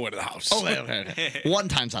take it all the way to the house. Okay. 1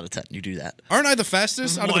 times out of 10, you do that. Aren't I the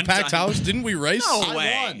fastest out of the packed house? Didn't we race? No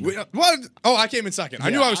way. What? Oh, I came in second.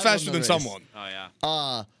 I knew I was faster than someone. Oh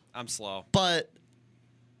yeah. I'm slow. But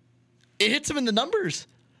it hits him in the numbers,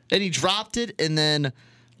 and he dropped it, and then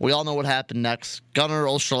we all know what happened next. Gunnar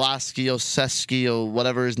Olszewski,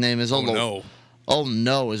 whatever his name is. Oh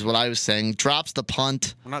no, is what I was saying. Drops the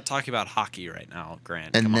punt. We're not talking about hockey right now,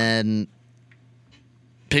 Grant. And then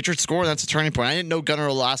Patriots score. That's a turning point. I didn't know Gunnar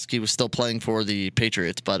Olszewski was still playing for the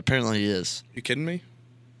Patriots, but apparently he is. You kidding me?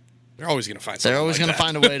 They're always going to find something. They're always going to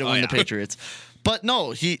find a way to win the Patriots. But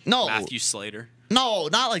no. Matthew Slater. No,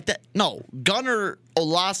 not like that. No, Gunnar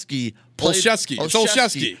Olszewski. Olszewski. It's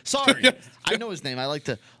Olszewski. Sorry. I know his name. I like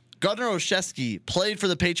to. Gunnar Olszewski played for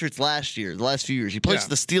the Patriots the last few years. He plays for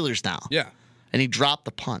the Steelers now. Yeah. And he dropped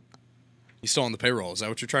the punt. He's still on the payroll. Is that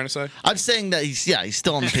what you're trying to say? I'm saying that he's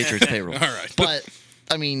still on the Patriots payroll. All right. But,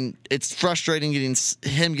 I mean, it's frustrating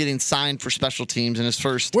getting signed for special teams in his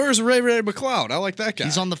first. Where's Ray McLeod? I like that guy.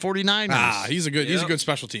 He's on the 49ers. He's a good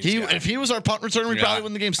special teams guy. If he was our punt returner, we'd probably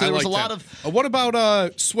win the game. So there was a lot of. What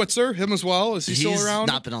about Switzer? Him as well? Is he still around?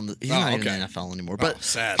 He's not even in the NFL anymore. But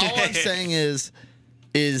sad. All I'm saying is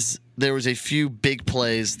there was a few big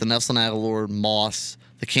plays. The Nelson Aguilar, Moss,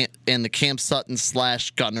 the Cam Sutton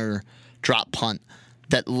 / Gunner drop punt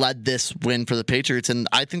that led this win for the Patriots. And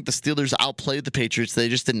I think the Steelers outplayed the Patriots. They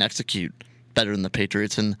just didn't execute better than the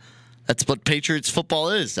Patriots. And that's what Patriots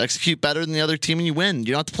football is. Execute better than the other team and you win.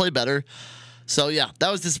 You don't have to play better. So, yeah,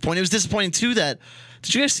 that was disappointing. It was disappointing, too, that –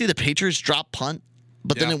 did you guys see the Patriots drop punt,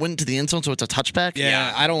 but then it went into the end zone, so it's a touchback?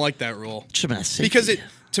 Yeah, I don't like that rule. It should have been a safety. Because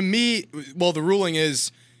to me, the ruling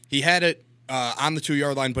is he had it on the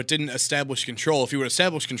 2-yard line, but didn't establish control. If he would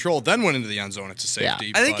establish control, then went into the end zone, it's a safety.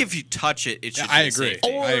 Yeah. I think if you touch it, it should. I agree.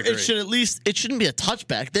 Or I agree. it should it shouldn't be a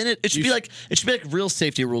touchback. Then it should be like real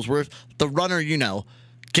safety rules where if the runner,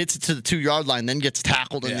 gets it to the 2-yard line, then gets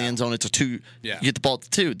tackled in the end zone, it's a 2. Yeah. You get the ball at the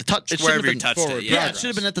 2. The touch. It wherever you touched it. Yeah, it should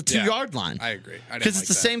have been at the 2-yard line. I agree. Because it's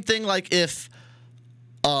the same thing. Like if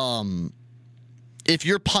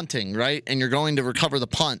you're punting, right, and you're going to recover the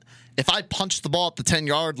punt. If I punch the ball at the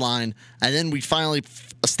 10-yard line and then we finally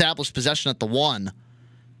establish possession at the 1,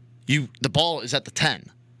 the ball is at the 10.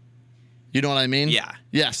 You know what I mean? Yeah.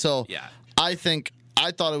 Yeah. So I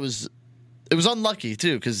thought it was unlucky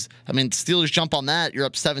too because Steelers jump on that, you're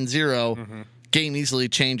up 7-0, game easily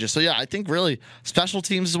changes. So yeah, I think really special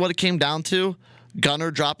teams is what it came down to.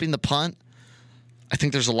 Gunner dropping the punt. I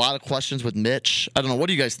think there's a lot of questions with Mitch. I don't know. What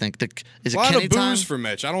do you guys think? Is it a lot Kenny of boos time? for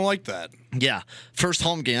Mitch. I don't like that. Yeah. First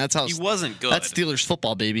home game. That's how he wasn't good. That's Steelers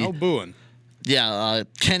football, baby. No booing. Yeah.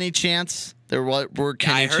 Kenny Chance. There were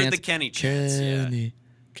Kenny Chance. I heard the Kenny Chance.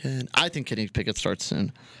 Kenny. I think Kenny Pickett starts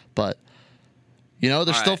soon. But,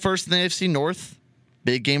 they're still first in the AFC North.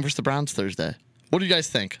 Big game versus the Browns Thursday. What do you guys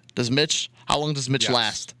think? How long does Mitch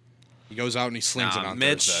last? He goes out and he slings it on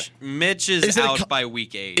Thursday. Mitch is out by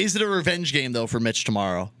week 8. Is it a revenge game, though, for Mitch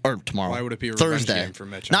tomorrow? Or tomorrow? Why would it be a Thursday. revenge game for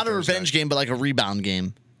Mitch? Not a revenge game, but like a rebound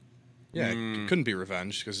game. Yeah, it couldn't be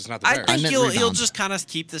revenge because it's not the Bears. I think he'll rebound. just kind of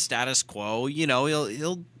keep the status quo. You know,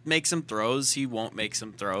 he'll make some throws. He won't make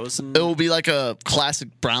some throws. And It will be like a classic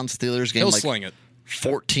Brown-Steelers game. He'll like sling it.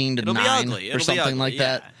 14-9 It'll be ugly. or It'll be something ugly, like yeah.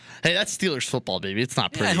 that. Hey, that's Steelers football, baby. It's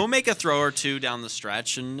not pretty. yeah, he'll make a throw or two down the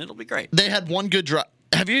stretch, and it'll be great. They had one good drive.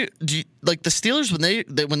 Like the Steelers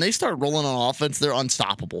when they start rolling on offense, they're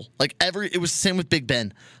unstoppable. Like it was the same with Big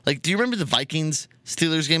Ben. Like, do you remember the Vikings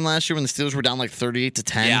Steelers game last year when the Steelers were down like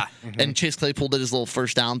 38-10? Yeah. And Chase Claypool did his little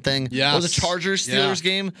first down thing. Yes. Or the Chargers Steelers Yeah.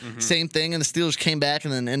 game, same thing, and the Steelers came back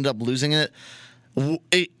and then ended up losing it.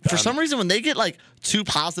 For some reason, when they get like 2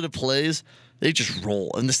 positive plays, they just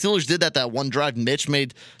roll. And the Steelers did that one drive. Mitch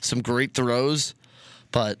made some great throws,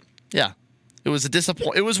 but yeah. It was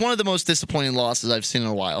It was one of the most disappointing losses I've seen in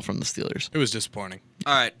a while from the Steelers. It was disappointing.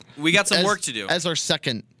 All right, we got some work to do. As our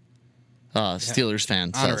second Steelers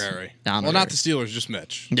fan says. Honorary. Honorary. Well, not the Steelers, just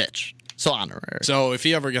Mitch. Mitch. So honorary. So if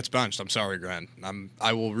he ever gets benched, I'm sorry, Grant.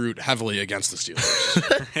 I will root heavily against the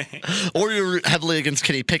Steelers. Or you root heavily against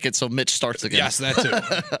Kenny Pickett, so Mitch starts again. Yes, that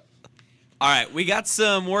too. All right, we got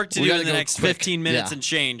some work to We do gotta in the go next quick. 15 minutes Yeah. and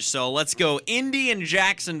change. So let's go Indy and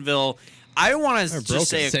Jacksonville. I want to broken. just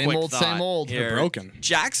say a Same quick old, thought same old. here. They're broken.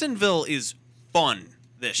 Jacksonville is fun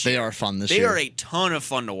this They year. are fun this They year. are a ton of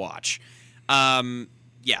fun to watch.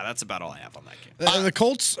 Yeah, that's about all I have on that game. The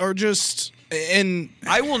Colts are just and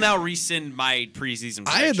I will now rescind my preseason.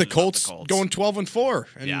 I had the predictions Colts, about going 12-4,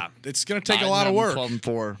 and Yeah. it's going to take a lot of work.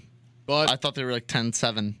 12-4. But I thought they were like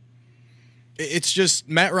 10-7. it's just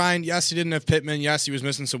Matt Ryan. Yes, he didn't have Pittman. Yes, he was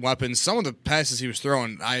missing some weapons. Some of the passes he was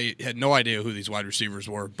throwing, I had no idea who these wide receivers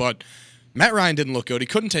were. But Matt Ryan didn't look good. He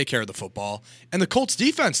couldn't take care of the football. And the Colts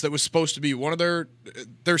defense that was supposed to be one of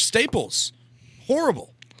their staples,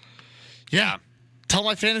 horrible. Yeah. Tell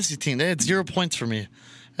my fantasy team. They had 0 points for me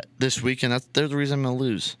this week, and they're the reason I'm going to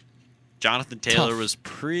lose. Jonathan Taylor Tough. was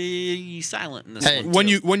pretty silent in this Hey, one.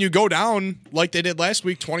 When you go down like they did last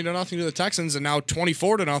week, 20-0 to the Texans, and now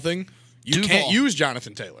 24-0, you Duval. can't use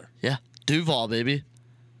Jonathan Taylor. Yeah. Duval, baby.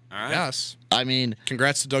 All right. Yes. I mean,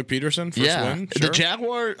 Congrats to Doug Peterson. First yeah. win.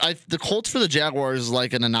 The the Colts for the Jaguars is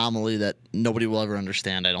like an anomaly that nobody will ever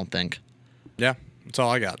understand, I don't think. Yeah, that's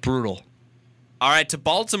all I got. Brutal. All right, to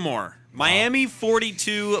Baltimore. Miami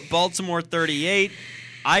 42, Baltimore 38.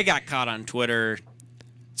 I got caught on Twitter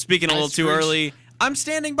speaking a little too early. I'm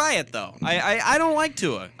standing by it, though. I don't like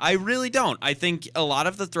Tua. I really don't. I think a lot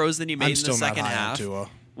of the throws that he made I'm in still the not second high on half Tua.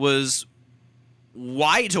 was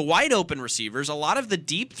wide open receivers. A lot of the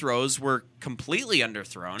deep throws were completely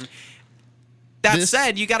underthrown. That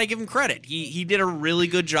said, you got to give him credit. He did a really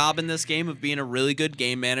good job in this game of being a really good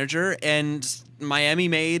game manager, and Miami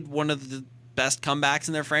made one of the best comebacks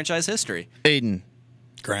in their franchise history. Aiden.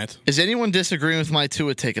 Grant. Is anyone disagreeing with my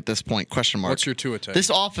Tua take at this point? Question mark. What's your Tua take?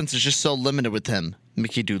 This offense is just so limited with him.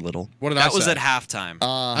 Mickey Doolittle. What did I That was say? at halftime.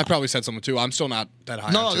 I probably said something too. I'm still not that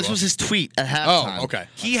high. No, on this Tua. was his tweet at halftime. Oh, okay.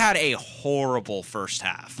 He had a horrible first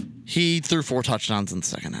half. He threw 4 touchdowns in the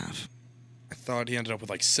second half. I thought he ended up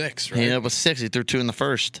with like 6, right? He ended up with 6. He threw 2 in the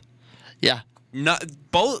first. Yeah.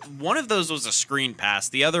 One of those was a screen pass.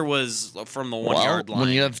 The other was from the 1 yard line. When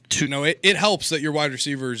you have 2. You know, it helps that your wide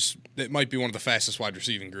receivers, it might be one of the fastest wide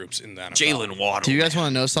receiving groups in the NFL. Jalen Waddle. Do you guys want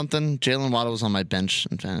to know something? Jalen Waddle was on my bench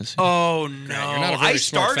in fantasy. Oh no! you're not a very I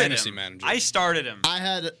smart started fantasy him. manager. I started him. I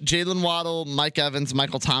had Jalen Waddle, Mike Evans,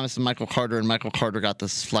 Michael Thomas, and Michael Carter, and Michael Carter got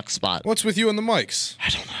this flex spot. What's with you and the mics? I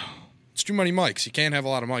don't know. It's too many mics. You can't have a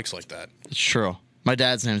lot of mics like that. It's true. My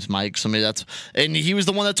dad's name's Mike, so maybe that's. And he was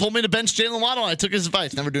the one that told me to bench Jalen Waddle. And I took his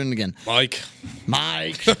advice. Never doing it again. Mike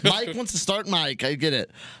Wants to start Mike. I get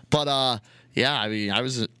it. But yeah, I mean, I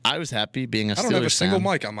was happy being a Steelers I don't have a single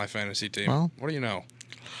fan. mic on my fantasy team. Well. What do you know?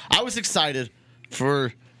 I was excited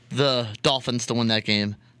for the Dolphins to win that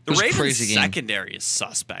game. It The was a Ravens crazy game. secondary is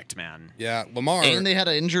suspect, man. Yeah, Lamar. And they had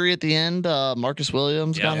an injury at the end. Marcus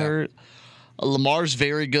Williams got hurt. Lamar's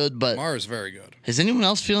very good, but Lamar is very good. is anyone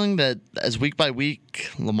else feeling that as week by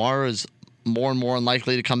week, Lamar is more and more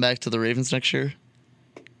unlikely to come back to the Ravens next year?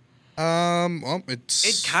 Well,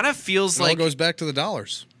 It kind of feels it all like goes back to the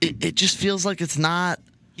dollars. It just feels like it's not.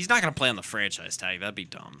 he's not going to play on the franchise tag. That'd be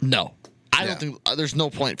dumb. No. I Yeah. don't think there's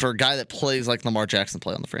no point for a guy that plays like Lamar Jackson to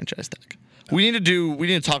play on the franchise tag. We need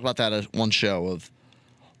to talk about that at one show of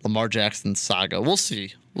Lamar Jackson's saga. We'll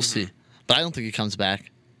see. We'll see. But I don't think he comes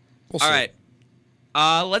back. We'll All see. right.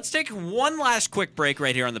 Let's take one last quick break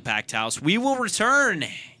right here on the Packed House. We will return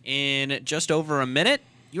in just over a minute.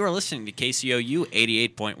 You are listening to KCOU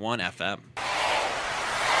 88.1 FM.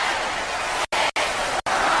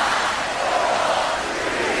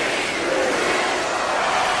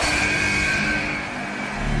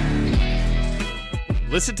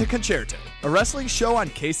 Listen to Concerto, a wrestling show on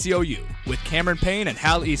KCOU with Cameron Payne and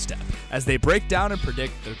Hal Estep as they break down and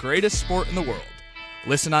predict the greatest sport in the world.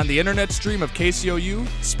 Listen on the internet stream of KCOU,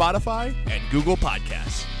 Spotify, and Google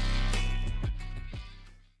Podcasts.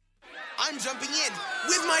 I'm jumping in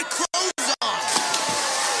with my clothes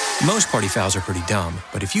on. Most party fouls are pretty dumb,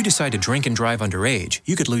 but if you decide to drink and drive underage,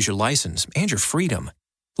 you could lose your license and your freedom.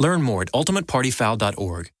 Learn more at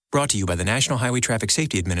ultimatepartyfoul.org. Brought to you by the National Highway Traffic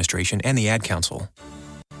Safety Administration and the Ad Council.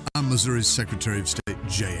 I'm Missouri's Secretary of State,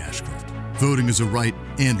 Jay Ashcroft. Voting is a right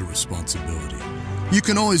and a responsibility. You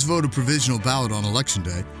can always vote a provisional ballot on Election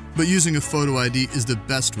Day, but using a photo ID is the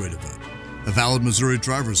best way to vote. A valid Missouri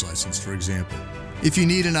driver's license, for example. If you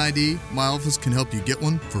need an ID, my office can help you get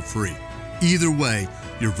one for free. Either way,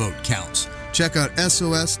 your vote counts. Check out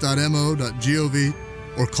sos.mo.gov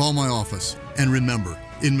or call my office. And remember,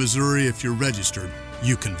 in Missouri, if you're registered,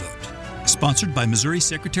 you can vote. Sponsored by Missouri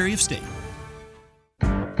Secretary of State.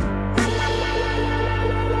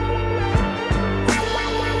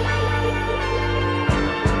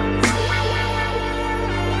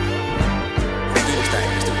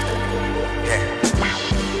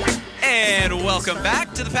 Welcome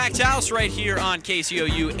back to the Packed House right here on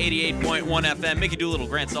KCOU 88.1 FM. Mickey Doolittle,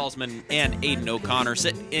 Grant Salzman, and Aiden O'Connor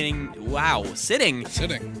sitting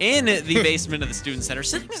in the basement of the Student Center.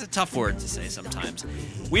 Sitting is a tough word to say sometimes.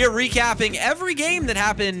 We are recapping every game that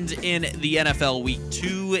happened in the NFL Week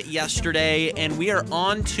 2 yesterday, and we are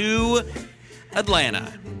on to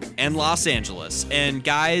Atlanta and Los Angeles. And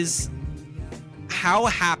guys, how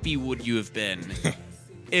happy would you have been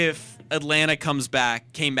if Atlanta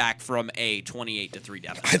came back from a 28-3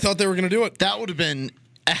 deficit? I thought they were going to do it. That would have been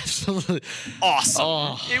absolutely awesome.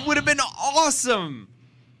 Oh. It would have been awesome.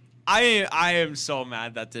 I am so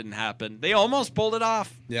mad that didn't happen. They almost pulled it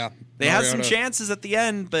off. Yeah. They had some chances at the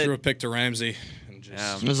end, but threw a pick to Ramsey. And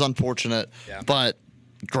it was unfortunate, but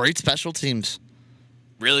great special teams.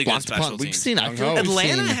 Really good special teams. We've seen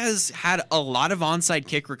Atlanta has had a lot of onside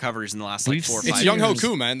kick recoveries in the last 4 or 5 years. It's Young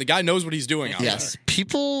Hoku, man. The guy knows what he's doing out there. Yes.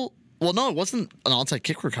 People... Well, no, it wasn't an onside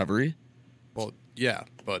kick recovery. Well, yeah,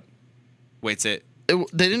 but... Wait, they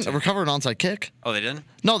didn't recover an onside kick. Oh, they didn't?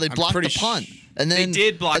 No, they blocked the punt. And then, they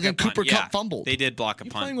did block and then a punt. Cooper Kupp fumbled. They did block a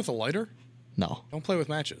punt. You playing with a lighter? No. Don't play with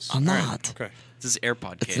matches. I'm not. Right. Okay. This is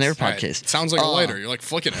AirPod case. It's an AirPod case. It sounds like a lighter. You're like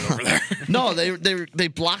flicking it over there. No, they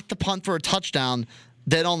blocked the punt for a touchdown.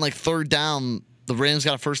 Then on third down, the Rams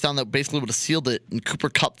got a first down that basically would have sealed it, and Cooper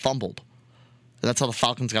Kupp fumbled. And that's how the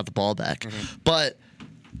Falcons got the ball back. Mm-hmm. But,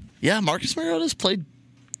 yeah, Marcus Mariota's played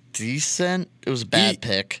decent. It was a bad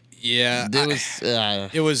pick. Yeah.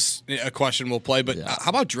 It was a questionable play, but how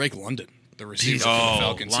about Drake London, the receiver for the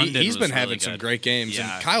Falcons? He's been having some great games.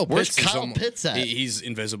 Yeah. And Kyle Pitts Pitts at? He's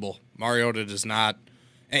invisible. Mariota does not.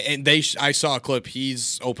 And I saw a clip.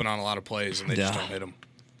 He's open on a lot of plays, and they just don't hit him.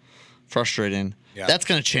 Frustrating. Yeah. That's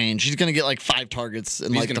going to change. He's going to get 5 targets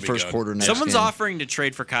in the first quarter next Someone's game. offering to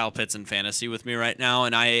trade for Kyle Pitts in fantasy with me right now,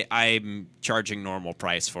 and I'm charging normal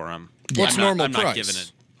price for him. What's normal price? I'm not giving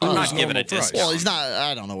it. I'm not giving a discount. Well, he's not.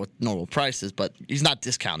 I don't know what normal price is, but he's not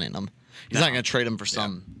discounting him. He's not going to trade him for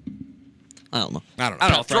some. I don't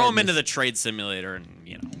know. Throw him into the trade simulator and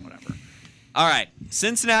whatever. All right,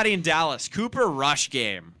 Cincinnati and Dallas. Cooper Rush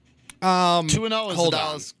game. 2-0 is the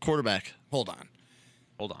Dallas quarterback. Hold on.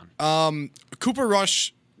 Cooper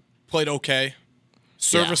Rush played okay.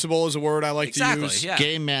 Serviceable is a word I like to use. Yeah.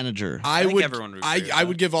 Game manager. I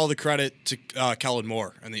would give all the credit to Kellen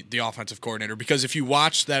Moore and the offensive coordinator, because if you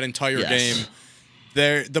watch that entire game,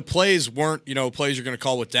 the plays weren't plays you're going to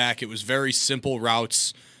call with Dak. It was very simple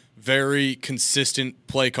routes, very consistent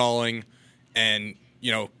play calling, and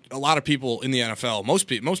a lot of people in the NFL,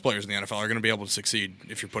 most players in the NFL are going to be able to succeed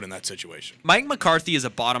if you're put in that situation. Mike McCarthy is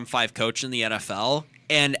a bottom 5 coach in the NFL,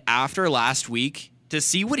 and after last week, to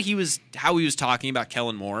see how he was talking about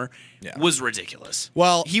Kellen Moore was ridiculous.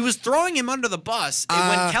 Well, he was throwing him under the bus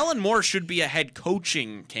when Kellen Moore should be a head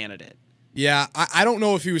coaching candidate. Yeah, I don't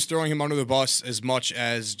know if he was throwing him under the bus as much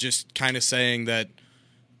as just kind of saying that,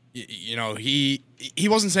 he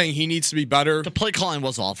wasn't saying he needs to be better. The play calling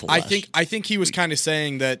was awful. I think he was kind of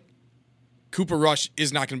saying that Cooper Rush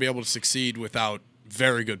is not going to be able to succeed without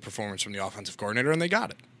very good performance from the offensive coordinator, and they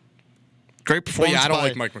got it. Great performance. But I don't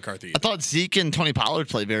like Mike McCarthy either. I thought Zeke and Tony Pollard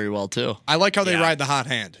played very well too. I like how they ride the hot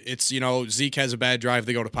hand. It's Zeke has a bad drive,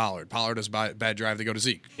 they go to Pollard. Pollard has a bad drive, they go to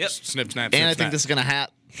Zeke. Yep. Snip, snap. And I think this is going to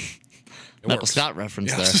happen. Michael Scott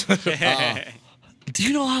reference there. Do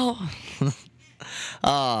you know how?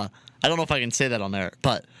 I don't know if I can say that on there,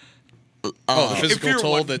 but. The physical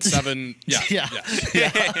toll that 7. Yeah.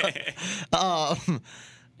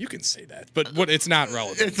 You can say that, but it's not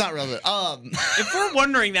relevant. It's not relevant. If we're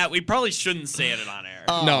wondering that, we probably shouldn't say it on air.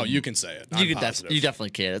 No, you can say it. You definitely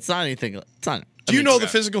can. It's not anything. It's not. Do you know the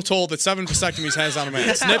physical toll that 7 vasectomies has on a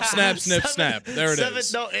man? Snip, snap, snip, snap. There it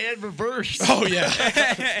is. And reverse. Oh, yeah.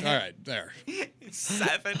 All right, there.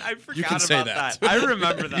 7? I forgot You can about say that. that. I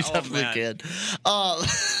remember that. You definitely can.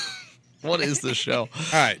 What is this show?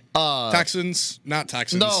 All right. Texans, not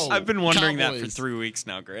Texans. No. I've been wondering that for Cowboys. 3 weeks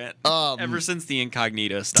now, Grant. Ever since the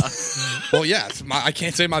incognito stuff. Well, yeah. I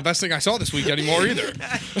can't say my best thing I saw this week anymore either.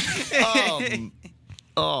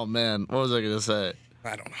 Oh, man. What was I going to say?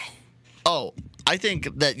 I don't know. Oh, I think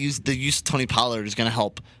that the use of Tony Pollard is going to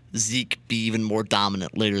help Zeke be even more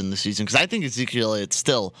dominant later in the season because I think Ezekiel Elliott's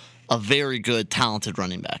still a very good, talented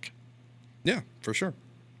running back. Yeah, for sure.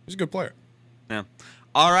 He's a good player. Yeah.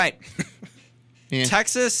 All right. Yeah.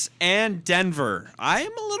 Texas and Denver. I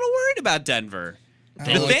am a little worried about Denver.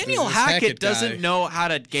 Nathaniel Nathaniel Hackett guy. doesn't know how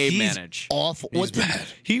to game He's manage. awful. He's bad.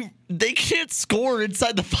 They can't score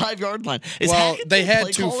inside the 5-yard line. Well, Hackett they the had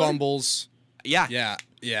play 2 caller? fumbles. Yeah.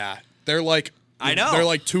 Yeah. They're like, I know. They're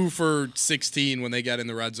like 2 for 16 when they get in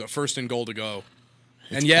the red zone. First and goal to go.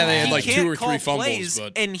 And yeah, they had He like can't 2 or 3 call fumbles. plays,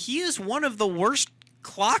 But and he is one of the worst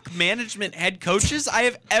clock management head coaches I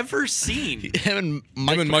have ever seen. Him and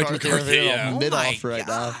Mike McCarthy are McCarthy, yeah. having a mid-off right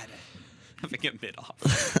now. Having a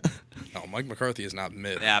mid-off. no, Mike McCarthy is not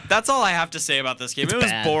mid. Yeah, that's all I have to say about this game. It's it was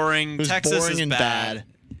bad. boring. It was Texas boring is and bad.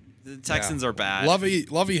 The Texans are bad.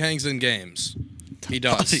 Lovey hangs in games. He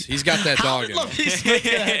does. He's got that How dog did in him. Lovey Smith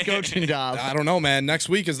get a head coaching job? I don't know, man. Next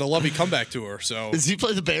week is the Lovey comeback tour. So Does he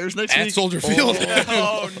play the Bears next at week? Soldier Field.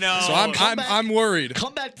 Oh no! So I'm worried.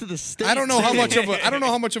 Come back to the state. I don't know how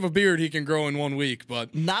much of a beard he can grow in 1 week,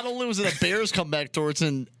 but Not only was it a Bears comeback tour, it's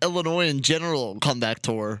an Illinois in general comeback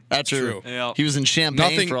tour. After True. Yeah. he was in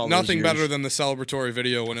Champaign for all those nothing years. better than the celebratory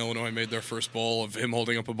video when Illinois made their first bowl of him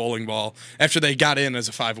holding up a bowling ball after they got in as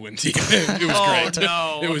a 5-win team. It was great.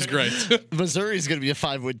 No. It was great. Missouri's going to be a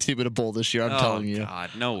 5-win team in a bowl this year. I'm telling you.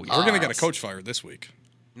 God, no. We're gonna get a coach fired this week.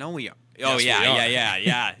 No, we are. Yes, Oh we yeah, are.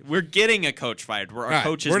 yeah. We're getting a coach fired. Our All right,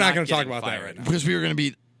 coach is we're not going gonna to talk about that right now. Because we were going to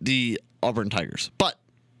beat the Auburn Tigers. But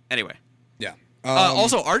Anyway. Yeah.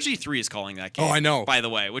 Also, RG3 is calling that game. Oh, I know. By the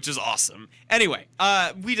way, which is awesome. Anyway,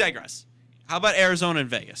 we digress. How about Arizona and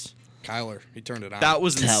Vegas? Kyler, he turned it on. That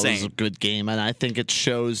was that insane. was a good game, and I think it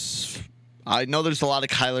shows. I know there's a lot of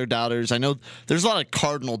Kyler doubters. I know there's a lot of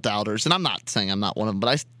Cardinal doubters, and I'm not saying I'm not one of them, but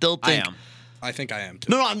I still think. I think I am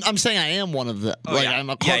too. No, I'm saying I am one of them. yeah. I'm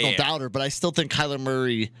a Cardinal doubter, but I still think Kyler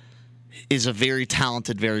Murray is a very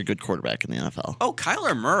talented, very good quarterback in the NFL. Oh,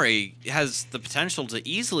 Kyler Murray has the potential to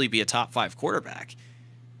easily be a top 5 quarterback.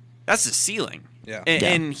 That's the ceiling. Yeah.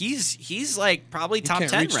 And he's like probably top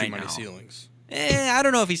can't 10 reach right too many now. ceilings. I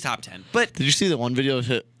don't know if he's top 10, but Did you see the one video of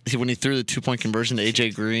when he threw the 2-point conversion to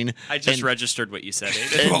AJ Green? I just And- registered what you said.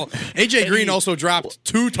 Aiden. Well, AJ Green also dropped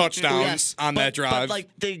 2 touchdowns on that drive. But like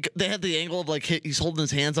they had the angle of like he's holding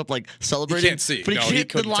his hands up like celebrating. You can't see. But No, he he can't.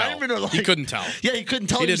 couldn't the tell. linemen are like, He couldn't tell. Yeah, he couldn't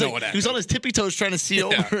tell. He was didn't know like- what He was on happened. his tippy toes trying to see Yeah.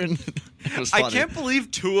 over, and it was funny. I can't believe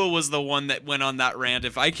Tua was the one that went on that rant.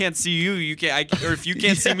 If I can't see you, you can't. Or if you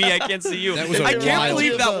can't see me, I can't see you. That was a I can't wild-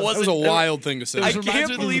 believe that That was wasn't. a wild thing to say. I It reminds can't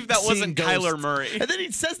me of believe that seeing wasn't ghosts. Kyler Murray. And then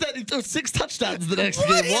he says that he threw 6 touchdowns the next What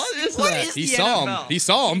game. is- What is what that? is He the saw NFL? him. He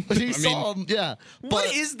saw him. He saw him. Yeah. What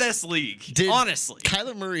But is this league? did- Honestly,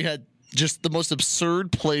 Kyler Murray had just the most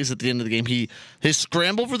absurd plays at the end of the game. His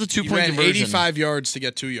scramble for the He 2-point ran conversion. 85 yards to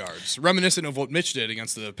get 2 yards, reminiscent of what Mitch did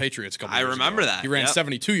against the Patriots a couple I years remember ago. that, He ran yep.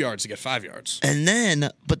 72 yards to get 5 yards. And then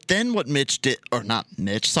what Mitch did, or not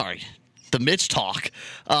Mitch, sorry, the Mitch talk.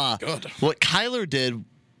 Good. What Kyler did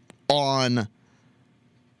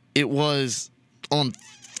it was on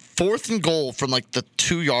 4th and goal from like the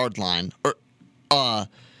 2-yard line, or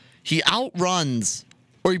he outruns,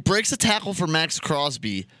 or he breaks a tackle for Max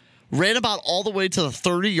Crosby, ran about all the way to the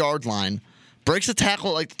 30-yard line, breaks a tackle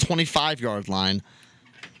at like the 25-yard line,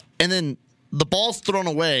 and then the ball's thrown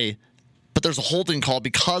away, but there's a holding call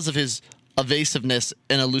because of his evasiveness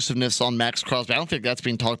and elusiveness on Max Crosby. I don't think that's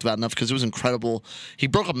being talked about enough because it was incredible. He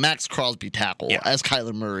broke a Max Crosby tackle as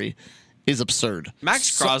Kyler Murray is absurd.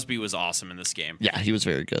 Max Crosby was awesome in this game. Yeah, he was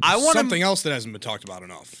very good. I want Something else that hasn't been talked about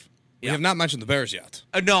enough. We have not mentioned the Bears yet.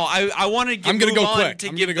 No, I want to I'm gonna move go on quick. to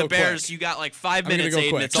I'm give gonna the go Bears. quick. You got like 5 I'm gonna minutes, go Aiden.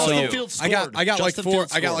 quick. It's all So, you. Fields I got scored. like Justin 4.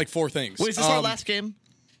 Fields I got scored. like 4 things. Wait, is this our last game?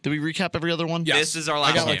 Did we recap every other one? Yes. This is our I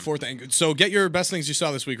last got like game. 4 things. So get your best things you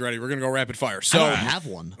saw this week ready. We're gonna go rapid fire. So I don't have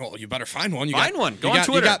one. Well, you better find one. Find one. Go on got,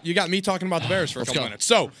 Twitter. You got me talking about the Bears for a Let's couple go. minutes.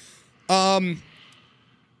 So,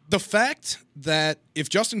 the fact that if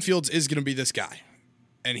Justin Fields is going to be this guy,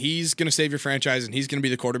 and he's going to save your franchise, and he's going to be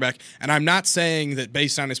the quarterback. And I'm not saying that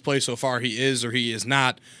based on his play so far he is or he is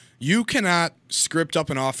not. You cannot script up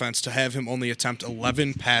an offense to have him only attempt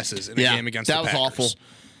 11 passes in a game against the Packers. That was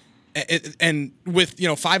awful. And with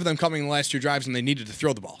 5 of them coming in the last 2 drives, and they needed to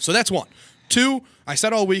throw the ball. So that's one. 2, I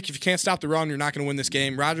said all week, if you can't stop the run, you're not going to win this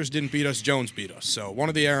game. Rodgers didn't beat us. Jones beat us. So one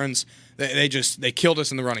of the Aarons, they killed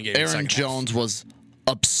us in the running game. Aaron Jones was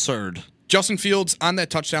absurd. Justin Fields on that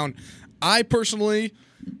touchdown, I personally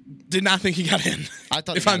did not think he got in. I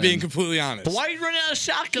thought if I'm being completely honest. But why are you running out of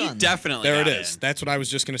shotgun? He definitely There it got is. in. That's what I was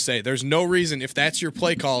just going to say. There's no reason, if that's your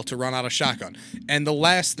play call, to run out of shotgun. And the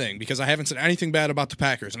last thing, because I haven't said anything bad about the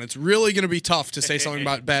Packers, and it's really going to be tough to say something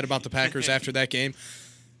bad about the Packers after that game,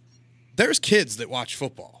 there's kids that watch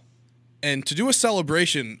football. And to do a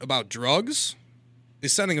celebration about drugs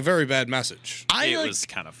is sending a very bad message. It was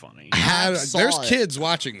kind of funny. There's kids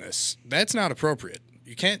watching this. That's not appropriate.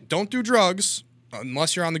 Don't do drugs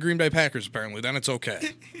unless you're on the Green Bay Packers, apparently. Then it's okay.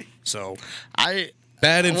 So,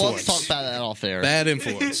 bad influence. Let's talk about that off air. Bad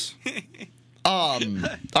influence. All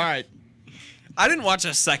right. I didn't watch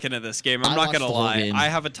a second of this game. I'm not going to lie. Game. I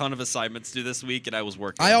have a ton of assignments due this week, and I was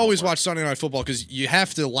working. I always watch Sunday Night Football because you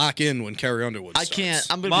have to lock in when Carrie Underwood starts. I can't.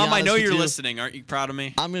 I'm gonna Mom, be honest I know with you're you. listening. Aren't you proud of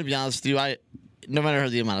me? I'm going to be honest with you. No matter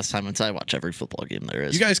the amount of assignments, I watch every football game there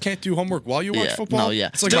is. You guys can't do homework while you watch football? No, yeah.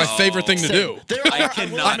 It's like my favorite thing to do. I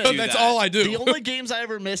cannot do that. That's all I do. The only games I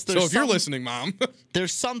ever miss. So if you're listening, Mom.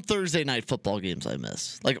 There's some Thursday night football games I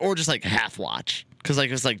miss. Or just half watch. Because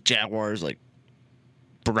it's Jaguars,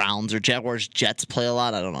 Browns or Jaguars Jets play a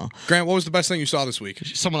lot. I don't know. Grant, what was the best thing you saw this week?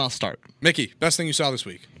 Someone else start. Mickey, best thing you saw this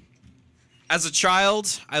week? As a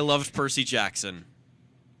child, I loved Percy Jackson.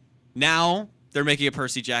 Now they're making a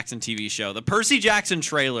Percy Jackson TV show. The Percy Jackson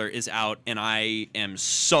trailer is out, and I am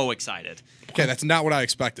so excited. Okay, that's not what I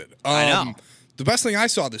expected. I know. The best thing I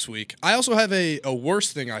saw this week. I also have a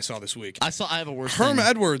worse thing I saw this week. I have a worse Herm thing.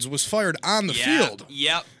 Edwards was fired on the field.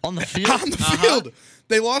 Yep. On the field? On the field.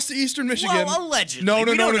 They lost to Eastern Michigan. Well, allegedly. No.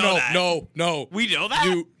 We don't know that. No. We know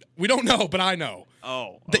that? We don't know, but I know.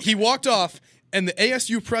 Oh. Okay. He walked off, and the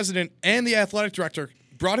ASU president and the athletic director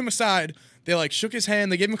brought him aside. They shook his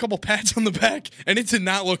hand. They gave him a couple pats on the back, and it did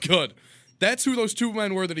not look good. That's who those 2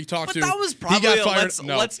 men were that he talked to. But that was probably he got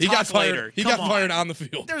fired. let's he talk got fired. later. He Come got fired on. on the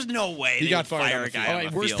field. There's no way he got fired fire a guy All on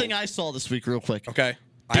right, the worst field. thing I saw this week, real quick. Okay.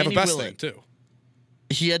 I have a Danny best Willett. thing, too.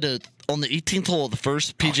 He had to, on the 18th hole of the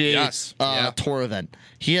first PGA Tour event,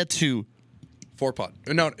 he had to 4-putt.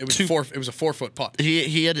 No, it was it was a 4-foot putt.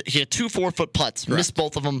 He had 2 4-foot putts, missed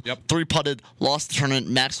both of them. Yep. 3 putted, lost the tournament.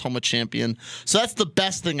 Max Homa champion. So that's the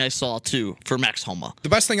best thing I saw too for Max Homa. The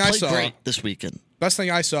best thing I Played saw great this weekend. Best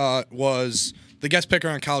thing I saw was the guest picker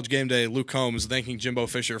on College Game Day, Luke Combs, thanking Jimbo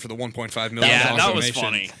Fisher for the $1.5 million Yeah, that was donation.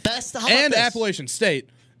 funny. Best how And about this? Appalachian State.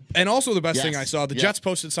 And also the best thing Yes. I saw, the Yep. Jets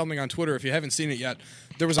posted something on Twitter. If you haven't seen it yet,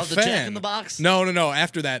 there was a the fan. Jack in the Box? No.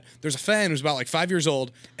 After that, there's a fan who's about 5 years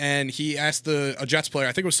old, and he asked a Jets player,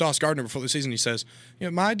 I think it was Sauce Gardner before the season, he says,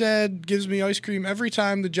 my dad gives me ice cream every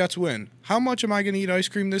time the Jets win. How much am I going to eat ice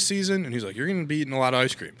cream this season? And he's like, you're going to be eating a lot of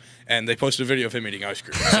ice cream. And they posted a video of him eating ice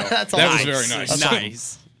cream. So that was very nice.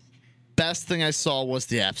 Nice. Best thing I saw was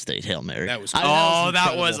the App State Hail Mary. That was cool.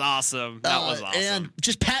 That was awesome. That was awesome. And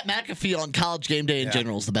just Pat McAfee on College Game Day in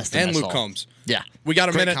general is the best thing And I Luke saw. Combs. Yeah. We got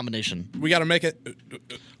a Great minute. combination. We got to make it.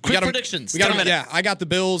 Quick predictions. We got Take a minute. Yeah, I got the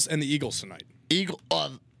Bills and the Eagles tonight. Eagles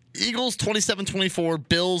 27-24,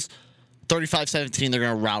 Bills 35-17. They're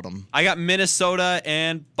going to rout them. I got Minnesota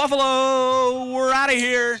and Buffalo. We're out of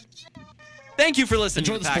here. Thank you for listening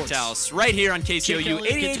Enjoy to the Packed sports. House right here on KCOU Jake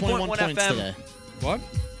Elliott get 21 88.1 points FM. today. What?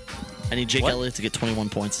 I need Jake Elliott to get 21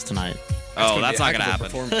 points tonight. That's not gonna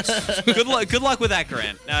happen. Good luck with that,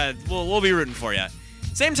 Grant. We'll be rooting for you.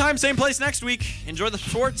 Same time, same place next week. Enjoy the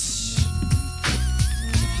sports.